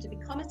decision to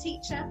become a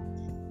teacher.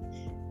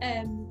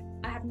 I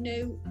have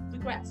no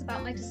regrets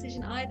about my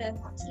decision either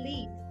to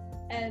leave.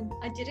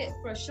 I did it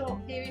for a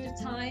short period of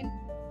time.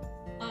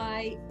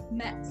 I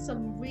met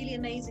some really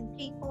amazing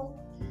people.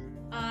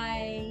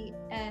 I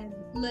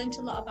learned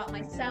a lot about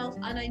myself,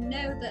 and I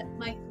know that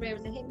my career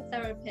as a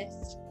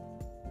hypnotherapist,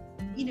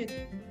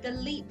 the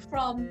leap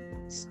from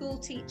school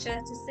teacher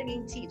to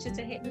singing teacher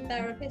to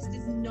hypnotherapist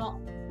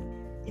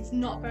it's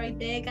not very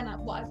big. And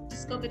what I've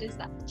discovered is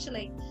that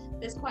actually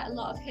there's quite a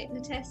lot of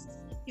hypnotists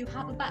who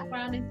have a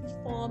background in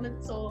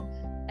performance or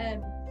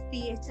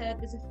theatre.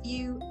 There's a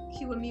few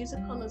who are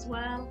musical as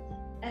well,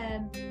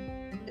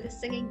 with a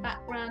singing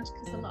background,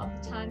 because a lot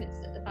of the time it's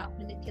about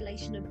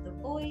manipulation of the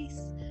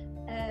voice.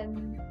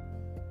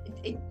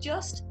 It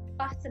just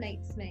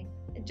fascinates me.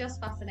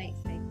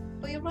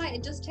 But you're right,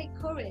 it does take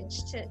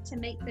courage to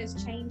make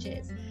those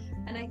changes.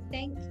 And I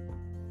think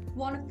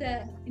one of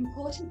the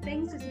important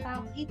things is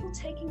about people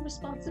taking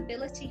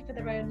responsibility for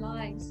their own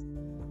lives.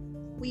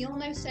 We all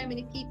know so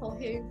many people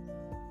who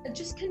are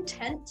just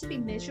content to be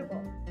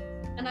miserable.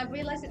 And I've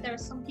realized that there are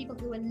some people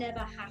who are never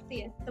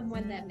happier than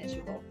when they're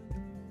miserable.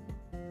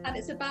 And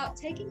it's about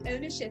taking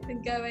ownership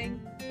and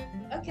going,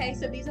 okay,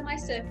 so these are my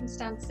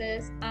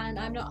circumstances and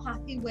I'm not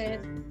happy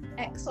with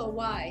X or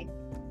Y.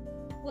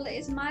 Well, it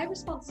is my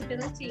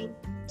responsibility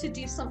to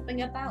do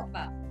something about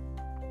that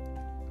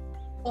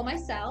for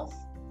myself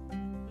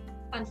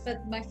and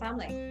for my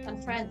family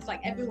and friends,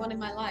 like everyone in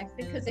my life.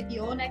 Because if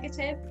you're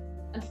negative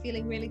and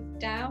feeling really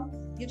down,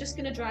 you're just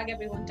going to drag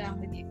everyone down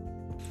with you.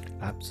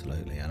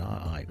 Absolutely, and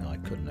I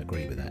couldn't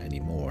agree with that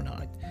anymore. And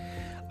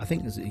I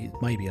think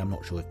maybe, I'm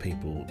not sure if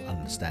people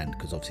understand,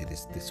 because obviously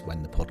this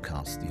when the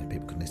podcast,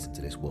 people can listen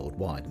to this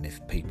worldwide, and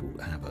if people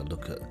have a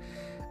look at,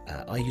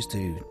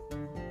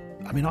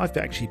 I've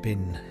actually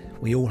been,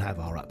 we all have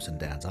our ups and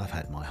downs. I've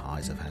had my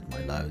highs, I've had my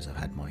lows, I've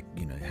had my,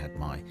 had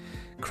my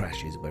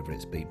crashes, whether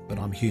it's been, but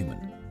I'm human,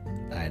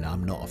 and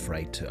I'm not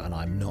afraid to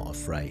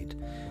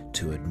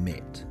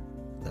admit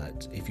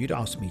that if you'd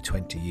asked me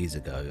 20 years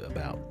ago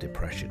about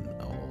depression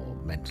or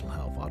mental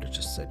health, I'd have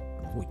just said,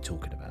 what are we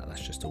talking about?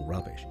 That's just all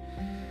rubbish.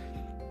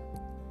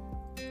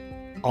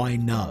 I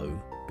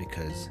know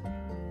because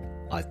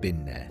I've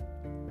been there,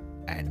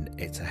 and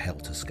it's a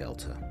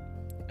helter-skelter,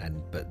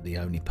 but the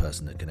only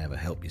person that can ever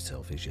help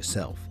yourself is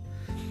yourself.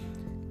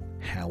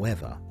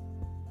 However,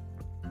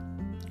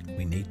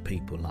 we need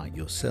people like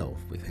yourself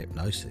with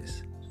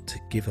hypnosis to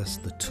give us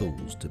the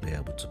tools to be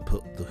able to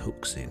put the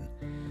hooks in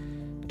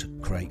to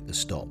create the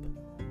stop,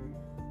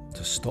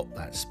 to stop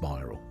that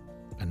spiral.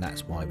 And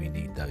that's why we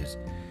need those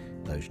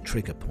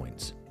trigger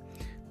points.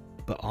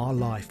 But our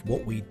life,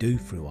 what we do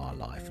through our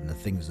life, and the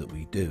things that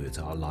we do as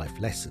our life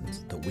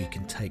lessons that we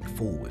can take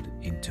forward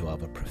into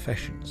other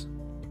professions.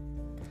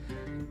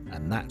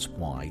 And that's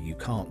why you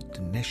can't,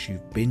 unless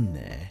you've been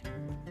there,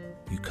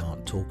 you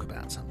can't talk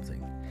about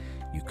something.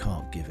 You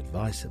can't give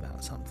advice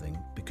about something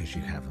because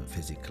you haven't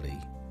physically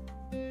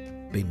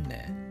been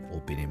there or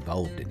been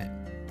involved in it.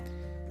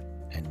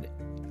 And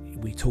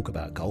we talk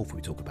about golf,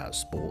 we talk about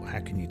sport. How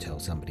can you tell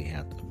somebody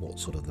what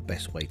sort of the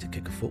best way to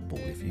kick a football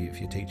if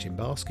you're teaching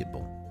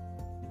basketball?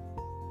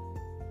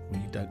 Well,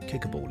 you don't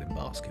kick a ball in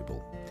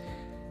basketball.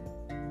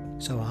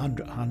 So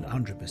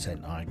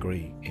 100% I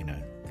agree,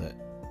 that,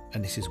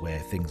 and this is where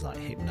things like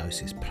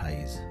hypnosis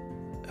plays.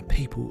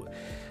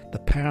 The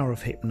power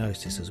of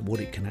hypnosis is what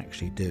it can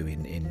actually do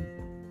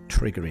in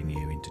triggering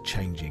you into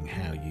changing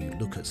how you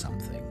look at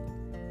something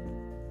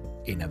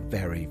in a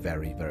very,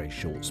 very, very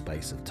short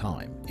space of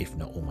time, if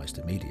not almost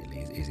immediately,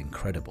 is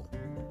incredible.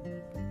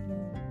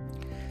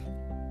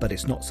 But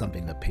it's not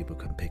something that people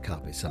can pick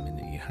up. It's something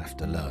that you have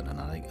to learn.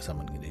 And I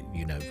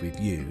think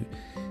with you,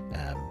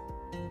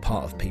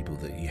 part of people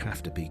that you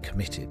have to be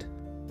committed.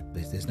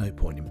 There's no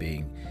point in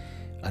being,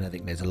 and I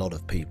think there's a lot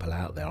of people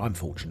out there, I'm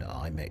fortunate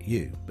I met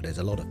you, but there's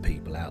a lot of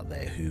people out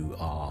there who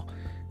are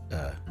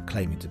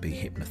claiming to be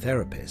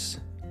hypnotherapists,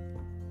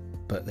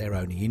 but they're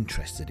only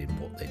interested in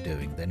what they're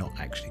doing. They're not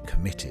actually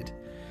committed.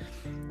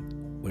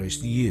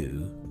 Whereas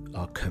you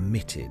are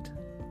committed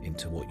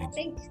into what you...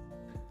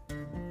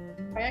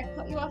 I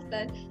cut you off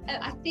then.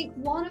 I think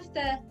one of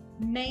the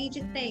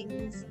major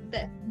things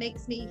that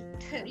makes me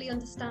totally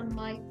understand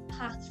my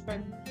path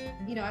from,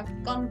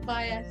 I've gone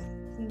via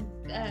some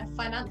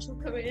financial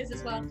careers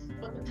as well,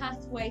 but the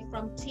pathway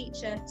from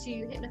teacher to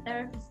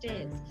hypnotherapist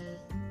is,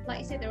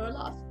 like you said, there are a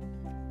lot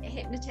of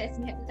hypnotists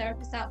and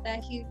hypnotherapists out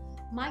there who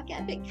might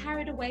get a bit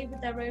carried away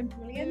with their own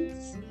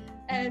brilliance.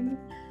 And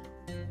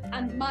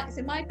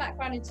my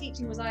background in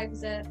teaching was I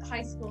was a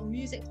high school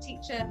music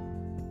teacher,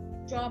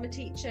 drama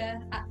teacher,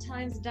 at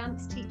times a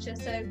dance teacher,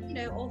 so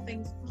all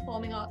things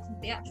performing arts and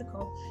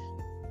theatrical.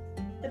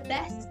 The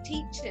best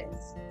teachers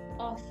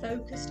are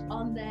focused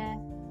on their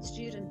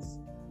students,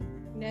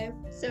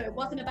 so it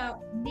wasn't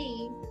about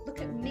me,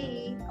 look at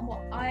me and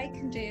what I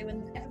can do,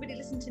 and everybody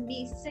listen to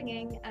me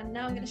singing, and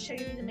now I'm going to show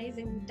you these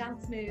amazing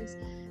dance moves.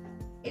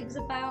 It was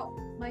about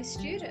my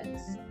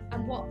students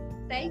and what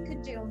they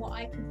could do and what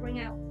I could bring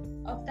out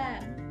of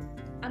them.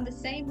 And the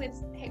same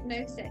with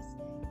hypnosis.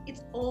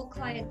 It's all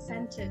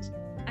client-centered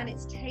and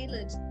it's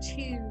tailored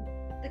to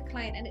the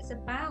client, and it's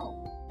about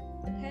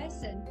the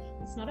person.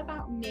 It's not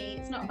about me.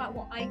 It's not about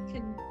what I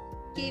can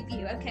give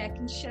you. Okay, I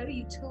can show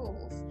you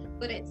tools,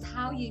 but it's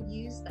how you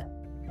use them.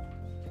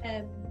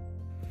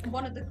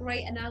 One of the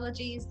great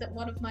analogies that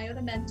one of my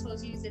other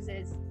mentors uses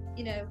is,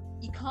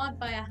 you can't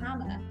buy a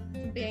hammer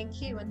from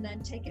B&Q and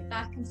then take it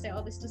back and say,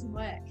 oh, this doesn't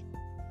work.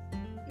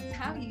 It's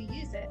how you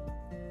use it.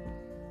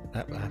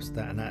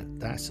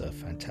 That's a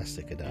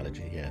fantastic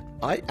analogy, yeah.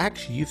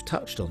 You've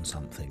touched on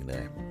something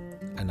there,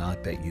 and I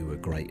bet you were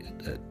great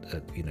at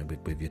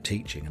with your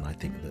teaching, and I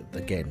think that,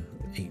 again,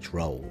 each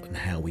role and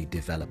how we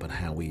develop and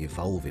how we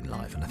evolve in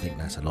life, and I think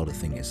that's a lot of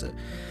things that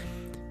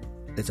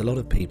there's a lot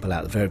of people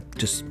out there,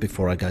 just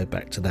before I go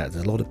back to that,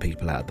 there's a lot of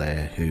people out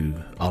there who,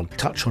 I'll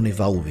touch on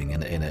evolving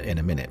in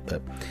a minute,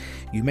 but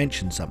you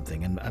mentioned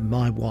something, and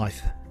my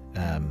wife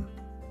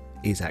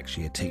is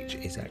actually a teacher,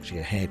 is actually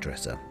a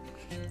hairdresser,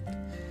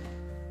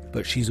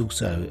 but she's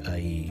also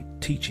a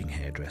teaching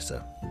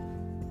hairdresser.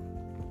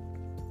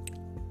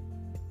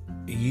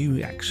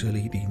 You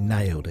actually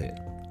nailed it,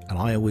 and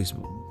I always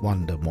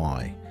wonder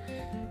why.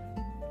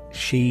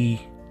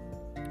 She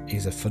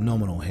is a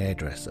phenomenal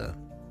hairdresser,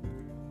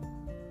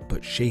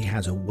 but she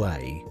has a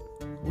way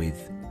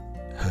with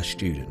her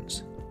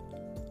students,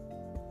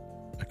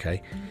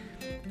 okay?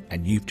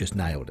 And you've just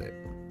nailed it,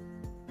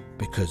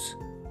 because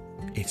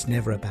it's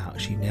never about,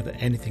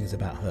 anything's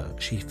about her.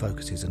 She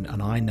focuses, and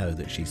I know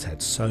that she's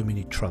had so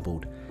many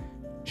troubled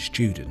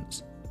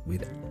students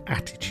with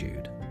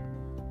attitude,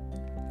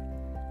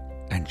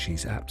 and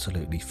she's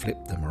absolutely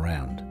flipped them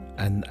around.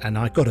 And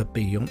I got to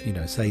be,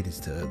 say this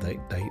to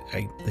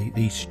her.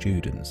 These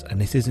students, and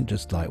this isn't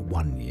just like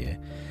 1 year.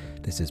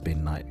 This has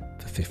been like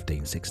for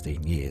 15,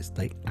 16 years.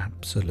 They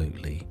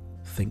absolutely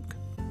think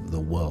the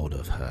world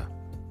of her.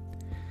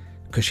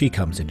 Because she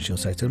comes in, she'll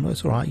say to them, well,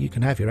 it's all right, you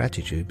can have your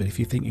attitude, but if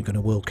you think you're going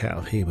to walk out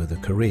of here with a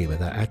career with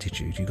that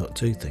attitude, you've got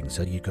two things.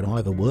 So you can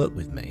either work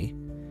with me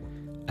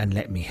and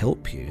let me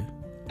help you,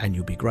 and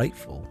you'll be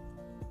grateful,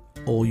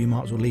 or you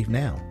might as well leave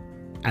now.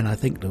 And I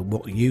think that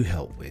what you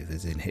help with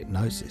is in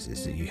hypnosis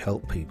is that you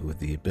help people with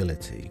the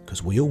ability,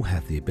 because we all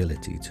have the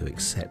ability to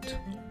accept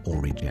or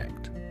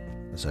reject.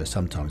 So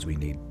sometimes we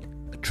need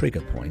a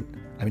trigger point.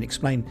 I mean,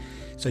 explain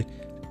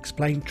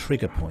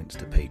trigger points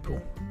to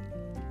people.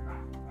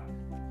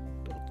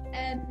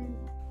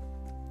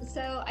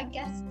 So I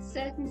guess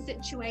certain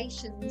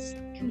situations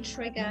can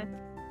trigger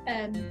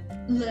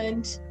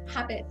learned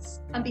habits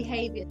and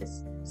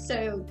behaviours.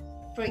 So,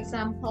 for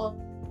example,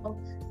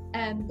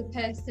 the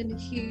person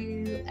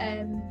who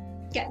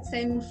gets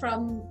in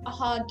from a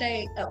hard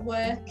day at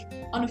work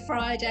on a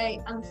Friday,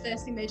 and the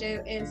first thing they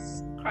do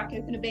is crack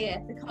open a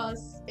beer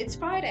because it's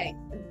Friday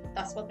and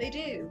that's what they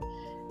do.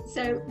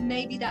 So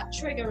maybe that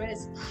trigger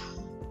is,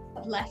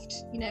 I've left,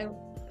 I've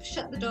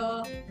shut the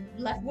door,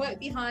 left work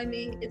behind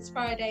me, it's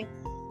Friday.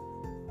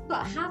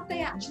 But have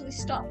they actually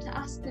stopped to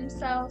ask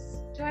themselves,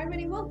 do I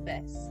really want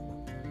this?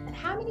 And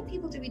how many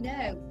people do we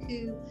know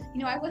who,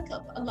 I work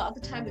a lot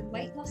of the time with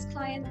weight loss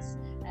clients,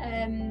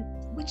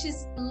 which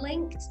is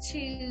linked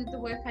to the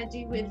work I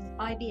do with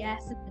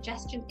IBS and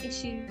digestion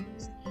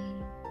issues.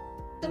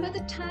 Some of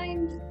the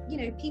times,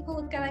 people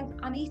are going,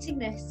 I'm eating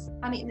this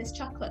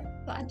chocolate,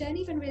 but I don't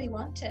even really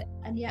want it.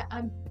 And yet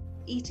I'm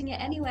eating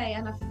it anyway,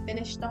 and I've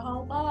finished the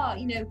whole bar.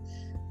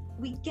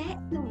 We get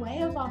in the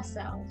way of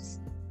ourselves.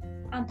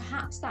 And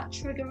perhaps that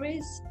trigger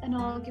is an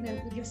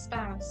argument with your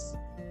spouse.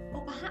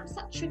 Or perhaps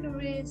that trigger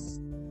is,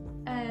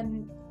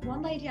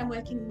 one lady I'm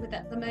working with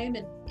at the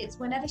moment, it's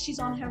whenever she's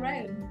on her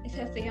own. If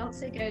her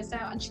fiance goes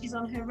out and she's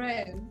on her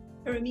own,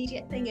 her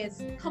immediate thing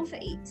is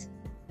comfort eat.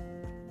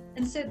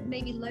 And so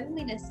maybe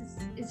loneliness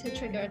is her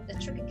trigger. The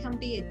trigger can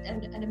be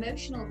an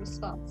emotional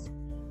response.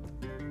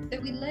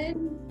 But we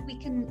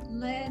can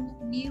learn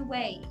new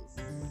ways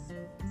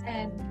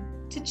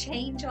to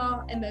change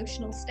our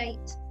emotional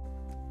state.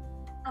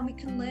 And we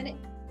can learn it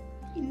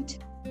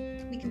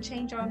we can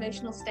change our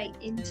emotional state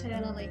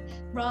internally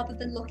rather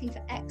than looking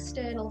for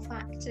external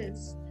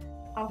factors,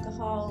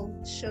 alcohol,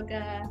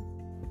 sugar,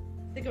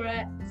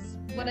 cigarettes,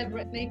 whatever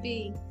it may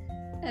be.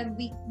 And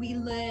we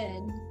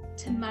learn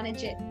to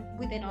manage it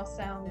within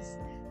ourselves.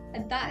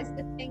 And that is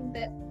the thing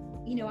that,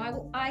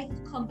 I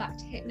have come back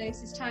to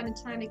hypnosis time and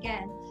time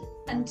again.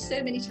 And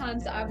so many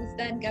times that I was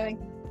then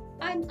going,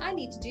 I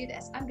need to do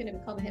this. I'm going to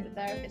become a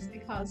hypnotherapist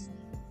because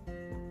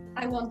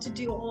I want to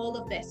do all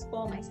of this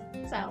for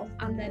myself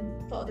and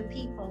then for other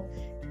people.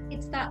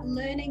 It's that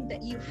learning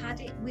that you had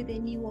it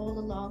within you all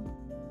along.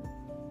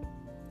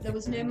 There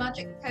was no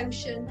magic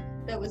potion,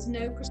 there was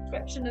no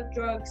prescription of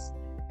drugs,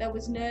 there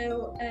was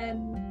no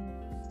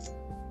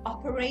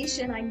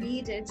operation I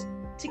needed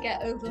to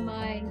get over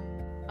my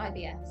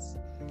IBS.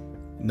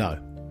 No.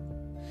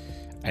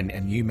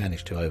 And you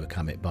managed to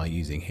overcome it by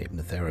using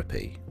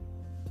hypnotherapy.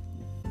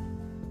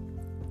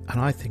 And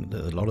I think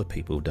that a lot of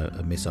people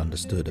are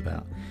misunderstood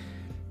about,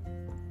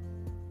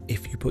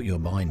 if you put your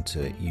mind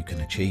to it, you can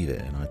achieve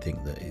it. And I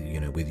think that,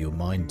 with your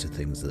mind to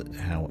things, that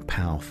how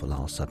powerful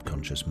our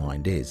subconscious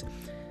mind is,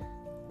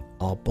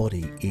 our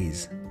body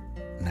is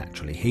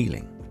naturally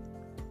healing.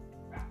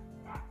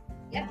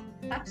 Yeah,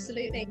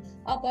 absolutely.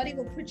 Our body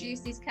will produce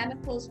these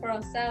chemicals for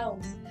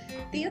ourselves.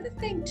 The other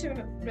thing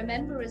to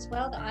remember as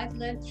well that I've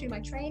learned through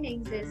my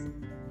trainings is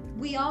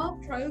we are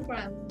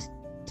programmed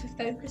to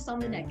focus on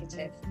the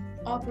negative.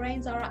 Our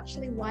brains are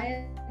actually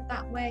wired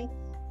that way,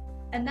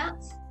 and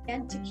that's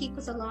again to keep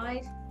us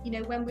alive.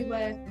 When we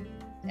were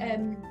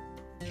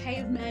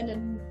cavemen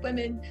and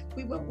women,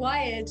 we were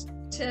wired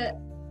to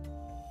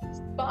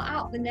spot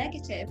out the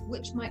negative,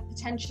 which might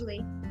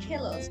potentially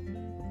kill us.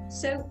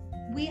 So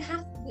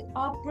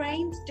our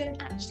brains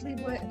don't actually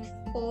work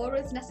for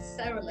us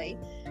necessarily,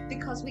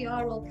 because we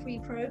are all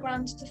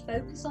pre-programmed to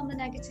focus on the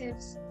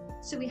negatives.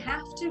 So we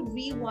have to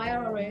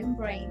rewire our own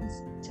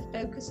brains to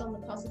focus on the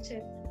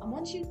positive. And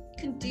once you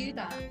can do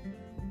that,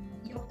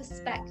 your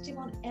perspective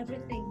on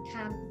everything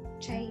can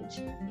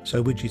change.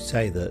 So would you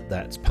say that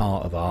that's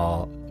part of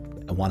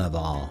one of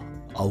our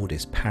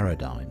oldest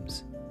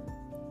paradigms,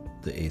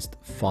 that is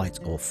fight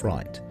or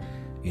fright?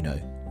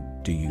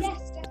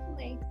 Yes,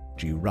 definitely.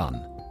 Do you run?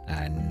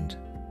 And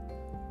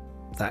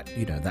that,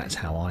 that's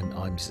how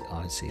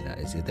I see that.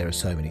 Is there are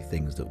so many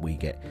things that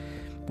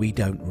we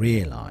don't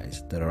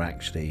realise that are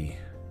actually,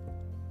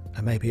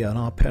 and maybe on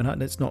our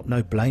parents, it's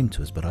no blame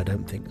to us, but I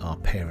don't think our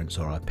parents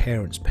or our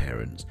parents'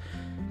 parents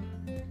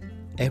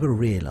ever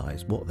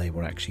realised what they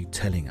were actually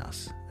telling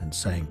us and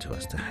saying to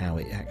us, to how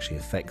it actually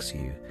affects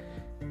you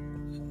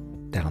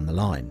down the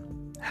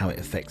line, how it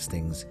affects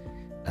things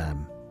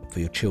for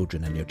your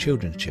children and your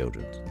children's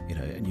children.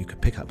 and you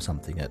could pick up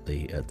something at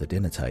the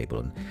dinner table,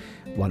 and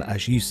one,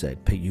 as you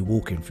said, Pete, you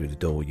walk in through the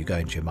door, you go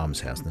into your mum's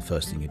house, and the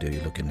first thing you do,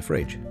 you look in the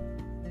fridge.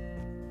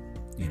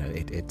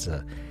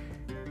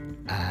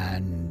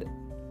 And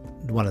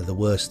one of the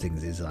worst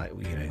things is, like,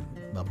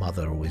 my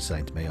mother always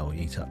saying to me, "Oh,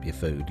 eat up your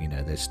food.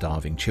 There's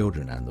starving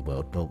children around the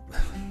world." Well,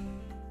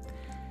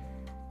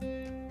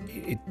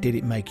 did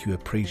it make you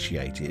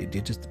appreciate it?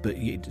 But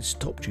it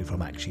stopped you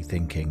from actually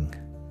thinking,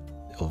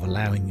 of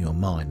allowing your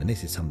mind, and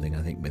this is something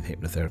I think with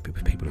hypnotherapy,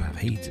 with people who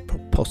have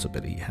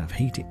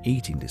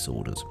eating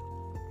disorders.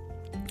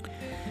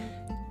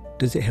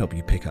 Does it help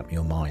you pick up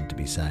your mind to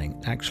be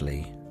saying,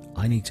 actually,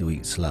 I need to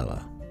eat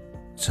slower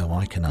so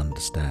I can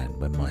understand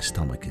when my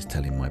stomach is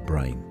telling my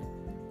brain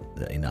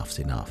that enough's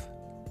enough,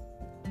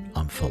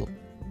 I'm full?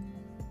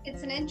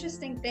 It's an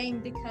interesting thing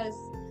because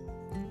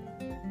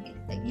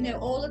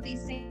all of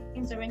these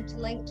things are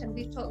interlinked, and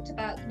we've talked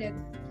about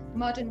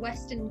modern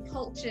Western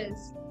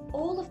cultures.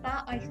 All of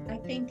that I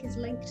think is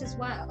linked as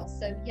well.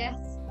 So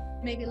yes,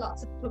 maybe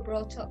lots of people are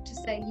brought up to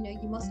say,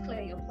 you must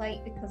clear your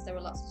plate because there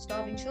are lots of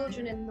starving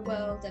children in the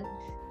world, and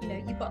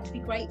you've got to be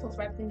grateful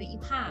for everything that you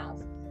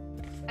have.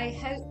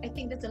 I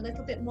think there's a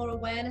little bit more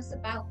awareness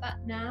about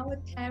that now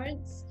with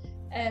parents,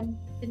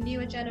 the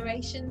newer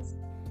generations,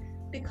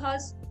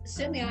 because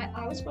certainly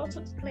I was brought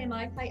up to clear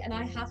my plate, and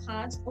I have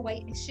had a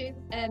weight issue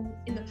in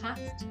the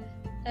past.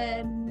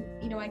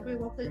 I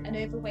grew up an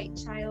overweight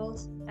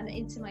child and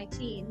into my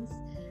teens,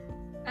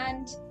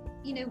 and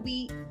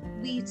we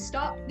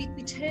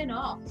turn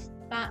off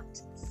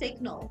that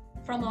signal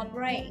from our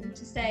brain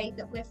to say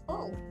that we're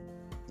full.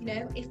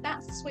 If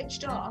that's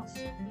switched off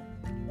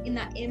in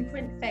that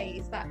imprint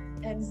phase, that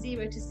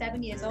 0 to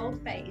 7 years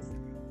old phase,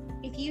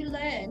 if you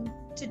learn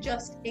to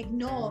just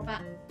ignore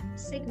that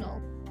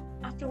signal,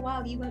 after a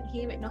while you won't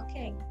hear it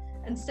knocking.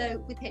 And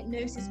so with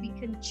hypnosis, we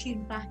can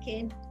tune back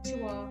in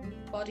to our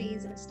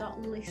bodies and start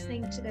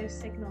listening to those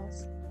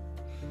signals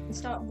and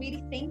start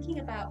really thinking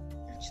about,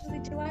 actually,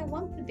 do I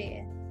want the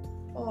beer?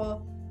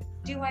 Or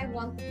do I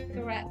want the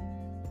cigarette?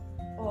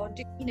 Or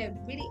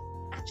really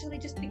actually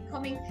just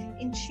becoming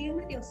in tune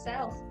with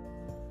yourself.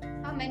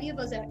 How many of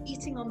us are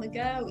eating on the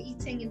go,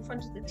 eating in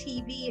front of the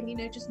TV,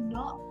 and just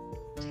not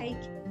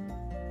take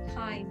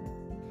time?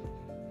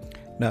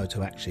 No,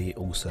 to actually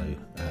also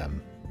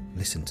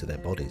listen to their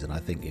bodies. And I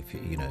think if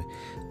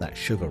that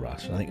sugar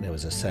rush, I think there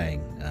was a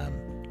saying,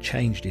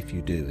 changed if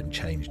you do and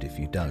changed if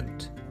you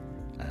don't,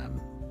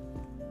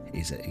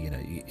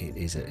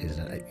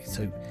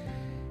 so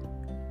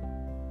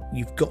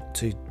you've got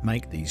to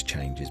make these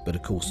changes, but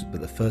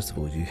first of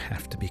all, you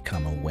have to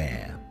become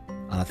aware.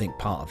 And I think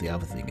part of the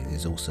other thing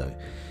is also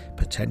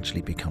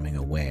potentially becoming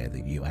aware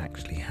that you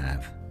actually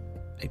have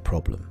a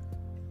problem.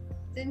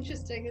 It's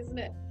interesting, isn't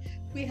it?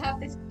 We have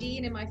this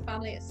gene in my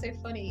family. It's so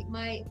funny.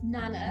 My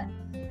nana,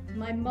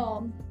 my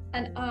mom,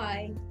 and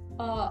I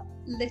are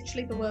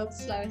literally the world's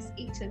slowest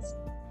eaters.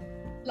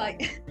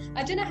 Like,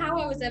 I don't know how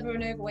I was ever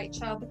an overweight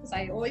child because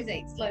I always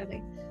ate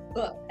slowly.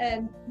 But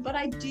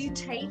I do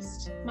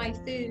taste my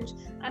food,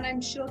 and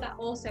I'm sure that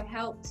also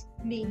helped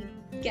me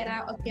get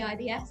out of the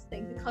IBS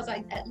thing, because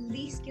I at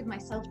least give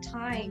myself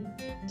time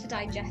to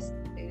digest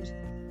food.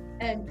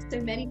 And so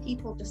many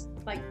people just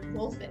like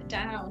wolf it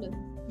down, and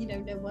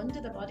no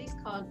wonder the bodies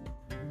can't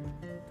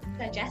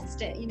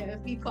digest it. If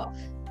you've got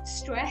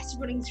stress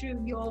running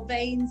through your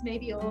veins,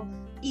 maybe you're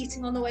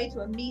eating on the way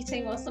to a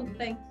meeting or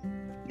something,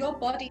 your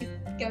body's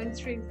going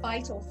through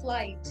fight or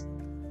flight,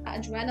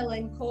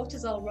 adrenaline,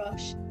 cortisol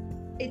rush.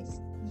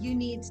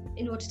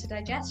 In order to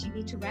digest, you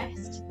need to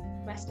rest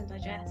and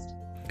digest.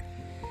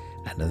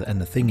 And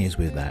the thing is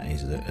with that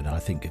is that, and I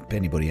think if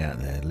anybody out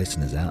there,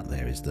 listeners out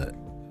there, is that,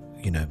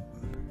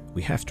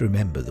 we have to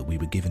remember that we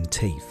were given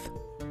teeth.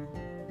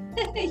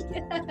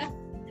 Yeah.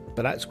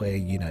 But that's where,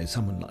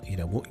 someone like,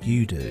 what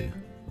you do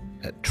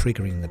at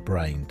triggering the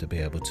brain to be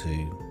able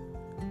to,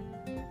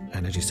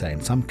 and as you say,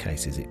 in some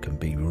cases it can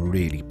be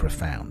really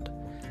profound,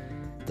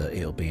 that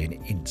it'll be an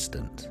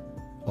instant,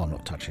 well, I'm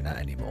not touching that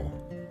anymore.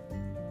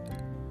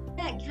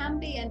 Yeah, it can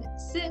be, and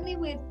certainly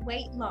with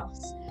weight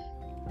loss.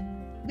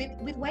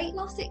 With weight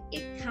loss, it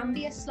can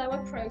be a slower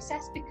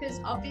process, because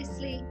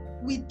obviously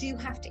we do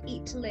have to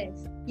eat to live.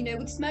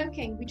 With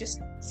smoking, we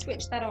just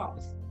switch that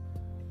off.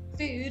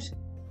 Food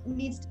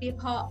needs to be a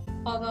part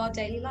of our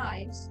daily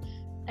lives.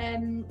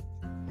 And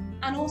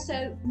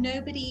also,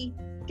 nobody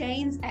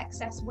gains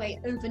excess weight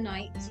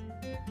overnight.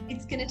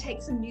 It's going to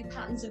take some new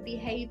patterns of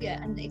behavior,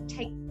 and it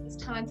takes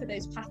time for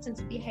those patterns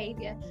of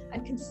behavior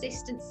and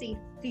consistency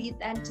for you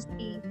then to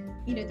see,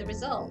 the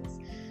results.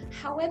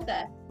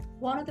 However,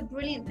 one of the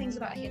brilliant things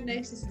about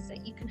hypnosis is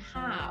that you can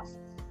have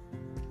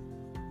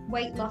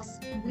weight loss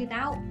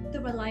without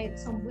the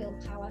reliance on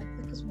willpower,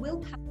 because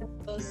willpower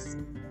does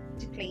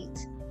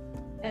deplete.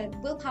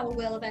 Willpower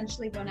will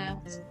eventually run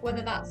out,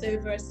 whether that's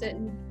over a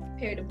certain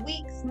period of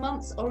weeks,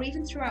 months, or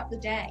even throughout the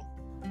day.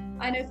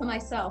 I know for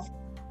myself,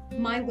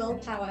 my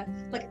willpower,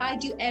 I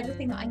do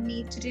everything that I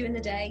need to do in the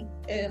day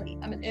early.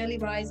 I'm an early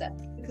riser,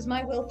 because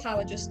my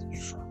willpower just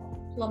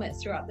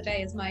plummets throughout the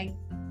day as I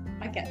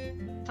get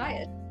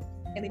tired.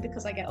 mainly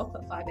because I get up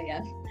at 5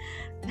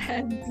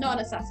 a.m. Not on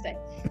a Saturday.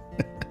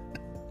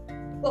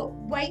 But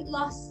weight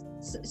loss,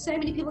 so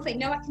many people think,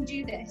 no, I can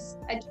do this.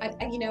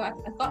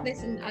 I've got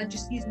this and I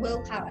just use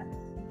willpower.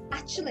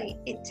 Actually,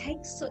 it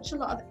takes such a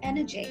lot of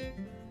energy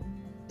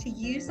to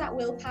use that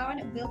willpower, and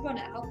it will run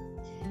out.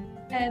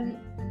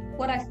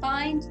 What I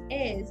find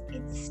is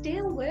it's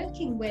still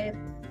working with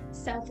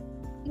self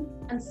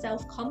and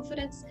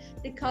self-confidence,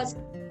 because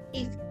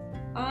if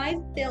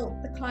I've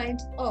built the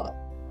client up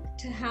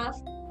to have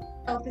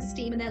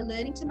self-esteem and they're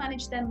learning to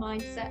manage their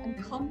mindset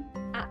and come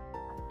at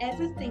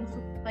everything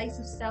from a place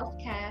of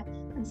self-care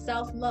and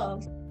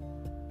self-love,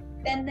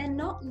 then they're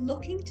not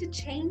looking to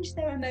change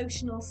their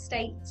emotional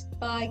state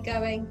by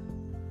going,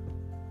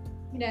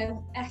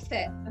 F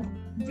it,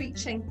 and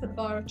reaching for the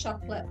bar of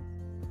chocolate,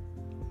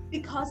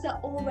 because they're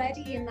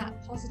already in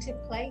that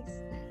positive place.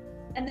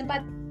 And then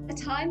by the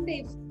time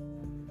they've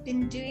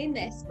been doing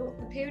this for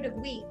a period of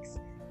weeks,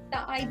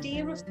 that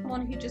idea of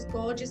someone who just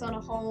gorges on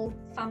a whole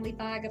family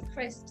bag of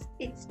crisps,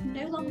 it's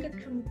no longer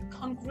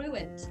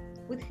congruent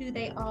with who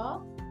they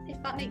are,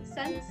 if that makes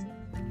sense.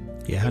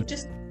 Yeah.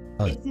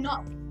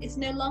 It's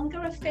no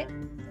longer a fit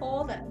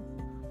for them,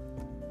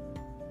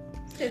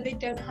 so they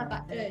don't have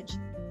that urge.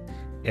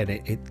 Yeah,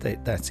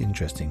 that's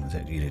interesting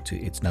that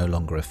it's no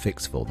longer a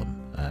fix for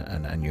them,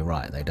 and you're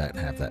right, they don't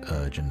have that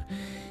urge. And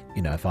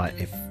if I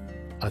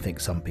think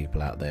some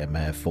people out there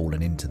may have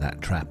fallen into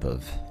that trap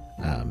of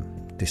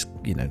this.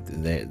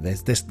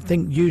 There's this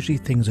thing. Usually,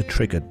 things are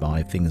triggered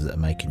by things that are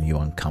making you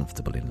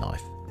uncomfortable in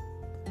life.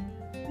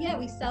 Yeah,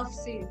 we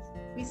self-soothe.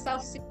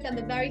 And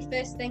the very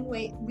first thing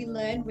we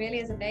learn really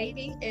as a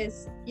baby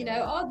is,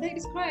 oh, the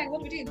baby's crying, what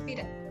do we do? Feed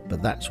it.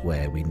 But that's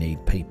where we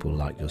need people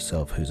like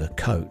yourself, who's a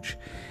coach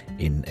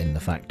in the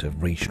fact of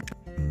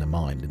restructuring the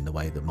mind in the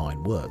way the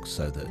mind works,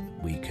 so that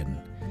we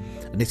can.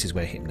 And this is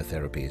where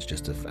hypnotherapy is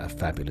just a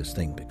fabulous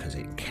thing, because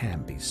it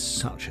can be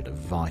such a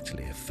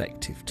vitally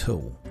effective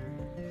tool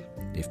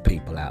if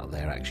people out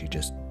there actually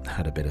just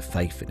had a bit of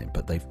faith in it.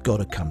 But they've got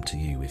to come to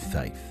you with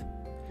faith.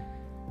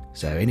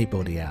 So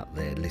anybody out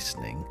there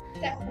listening,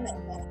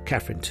 definitely.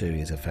 Katheryn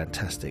Toohey is a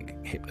fantastic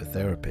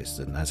hypnotherapist,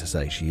 and as I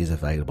say, she is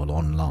available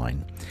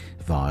online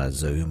via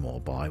Zoom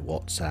or by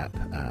WhatsApp,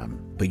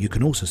 but you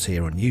can also see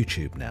her on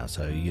YouTube now,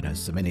 so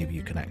so many of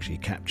you can actually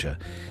capture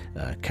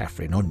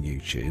Katheryn on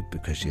YouTube,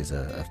 because she has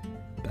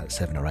about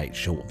 7 or 8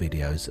 short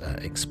videos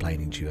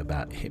explaining to you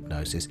about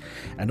hypnosis.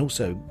 And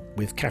also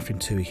with Katheryn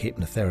Toohey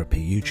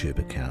Hypnotherapy YouTube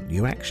account,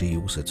 you actually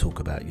also talk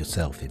about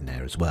yourself in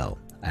there as well.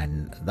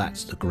 And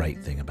that's the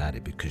great thing about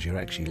it, because you're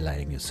actually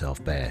laying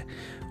yourself bare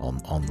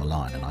on the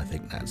line. And I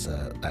think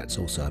that's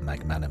also a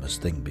magnanimous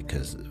thing,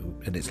 because,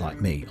 and it's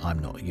like me,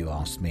 you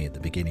asked me at the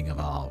beginning of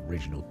our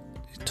original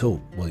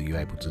talk, were you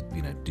able to,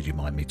 did you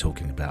mind me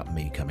talking about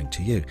me coming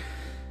to you?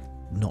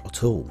 Not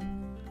at all.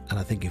 And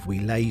I think if we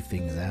lay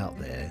things out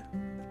there,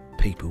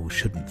 people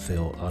shouldn't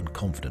feel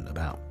unconfident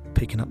about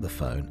picking up the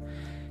phone,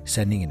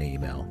 sending an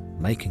email,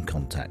 making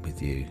contact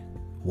with you.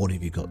 What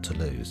have you got to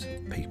lose?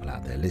 People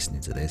out there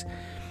listening to this,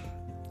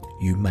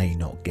 you may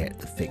not get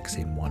the fix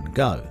in one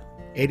go.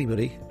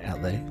 Anybody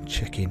out there,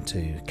 check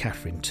into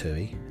Katheryn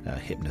Toohey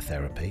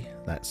Hypnotherapy.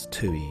 That's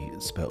Toohey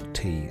spelled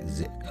T-O-O-H-E.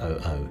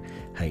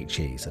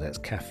 So that's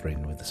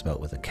Katheryn spelled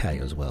with a K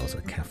as well, so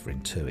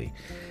Katheryn Toohey.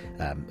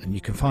 And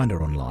you can find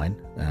her online.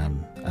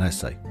 And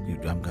as I say,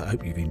 I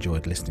hope you've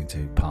enjoyed listening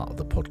to part of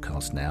the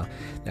podcast now.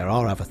 There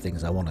are other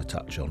things I want to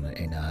touch on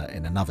in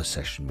another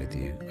session with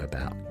you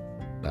about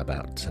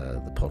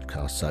the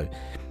podcast. So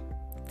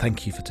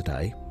thank you for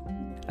today.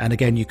 And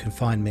again, you can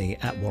find me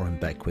at Warren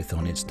Beckwith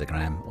on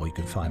Instagram, or you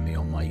can find me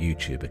on my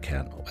YouTube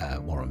account,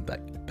 Warren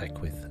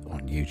Beckwith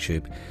on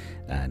YouTube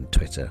and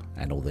Twitter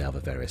and all the other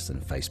various,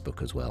 and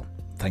Facebook as well.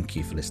 Thank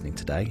you for listening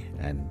today,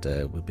 and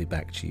we'll be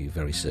back to you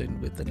very soon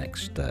with the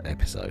next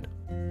episode.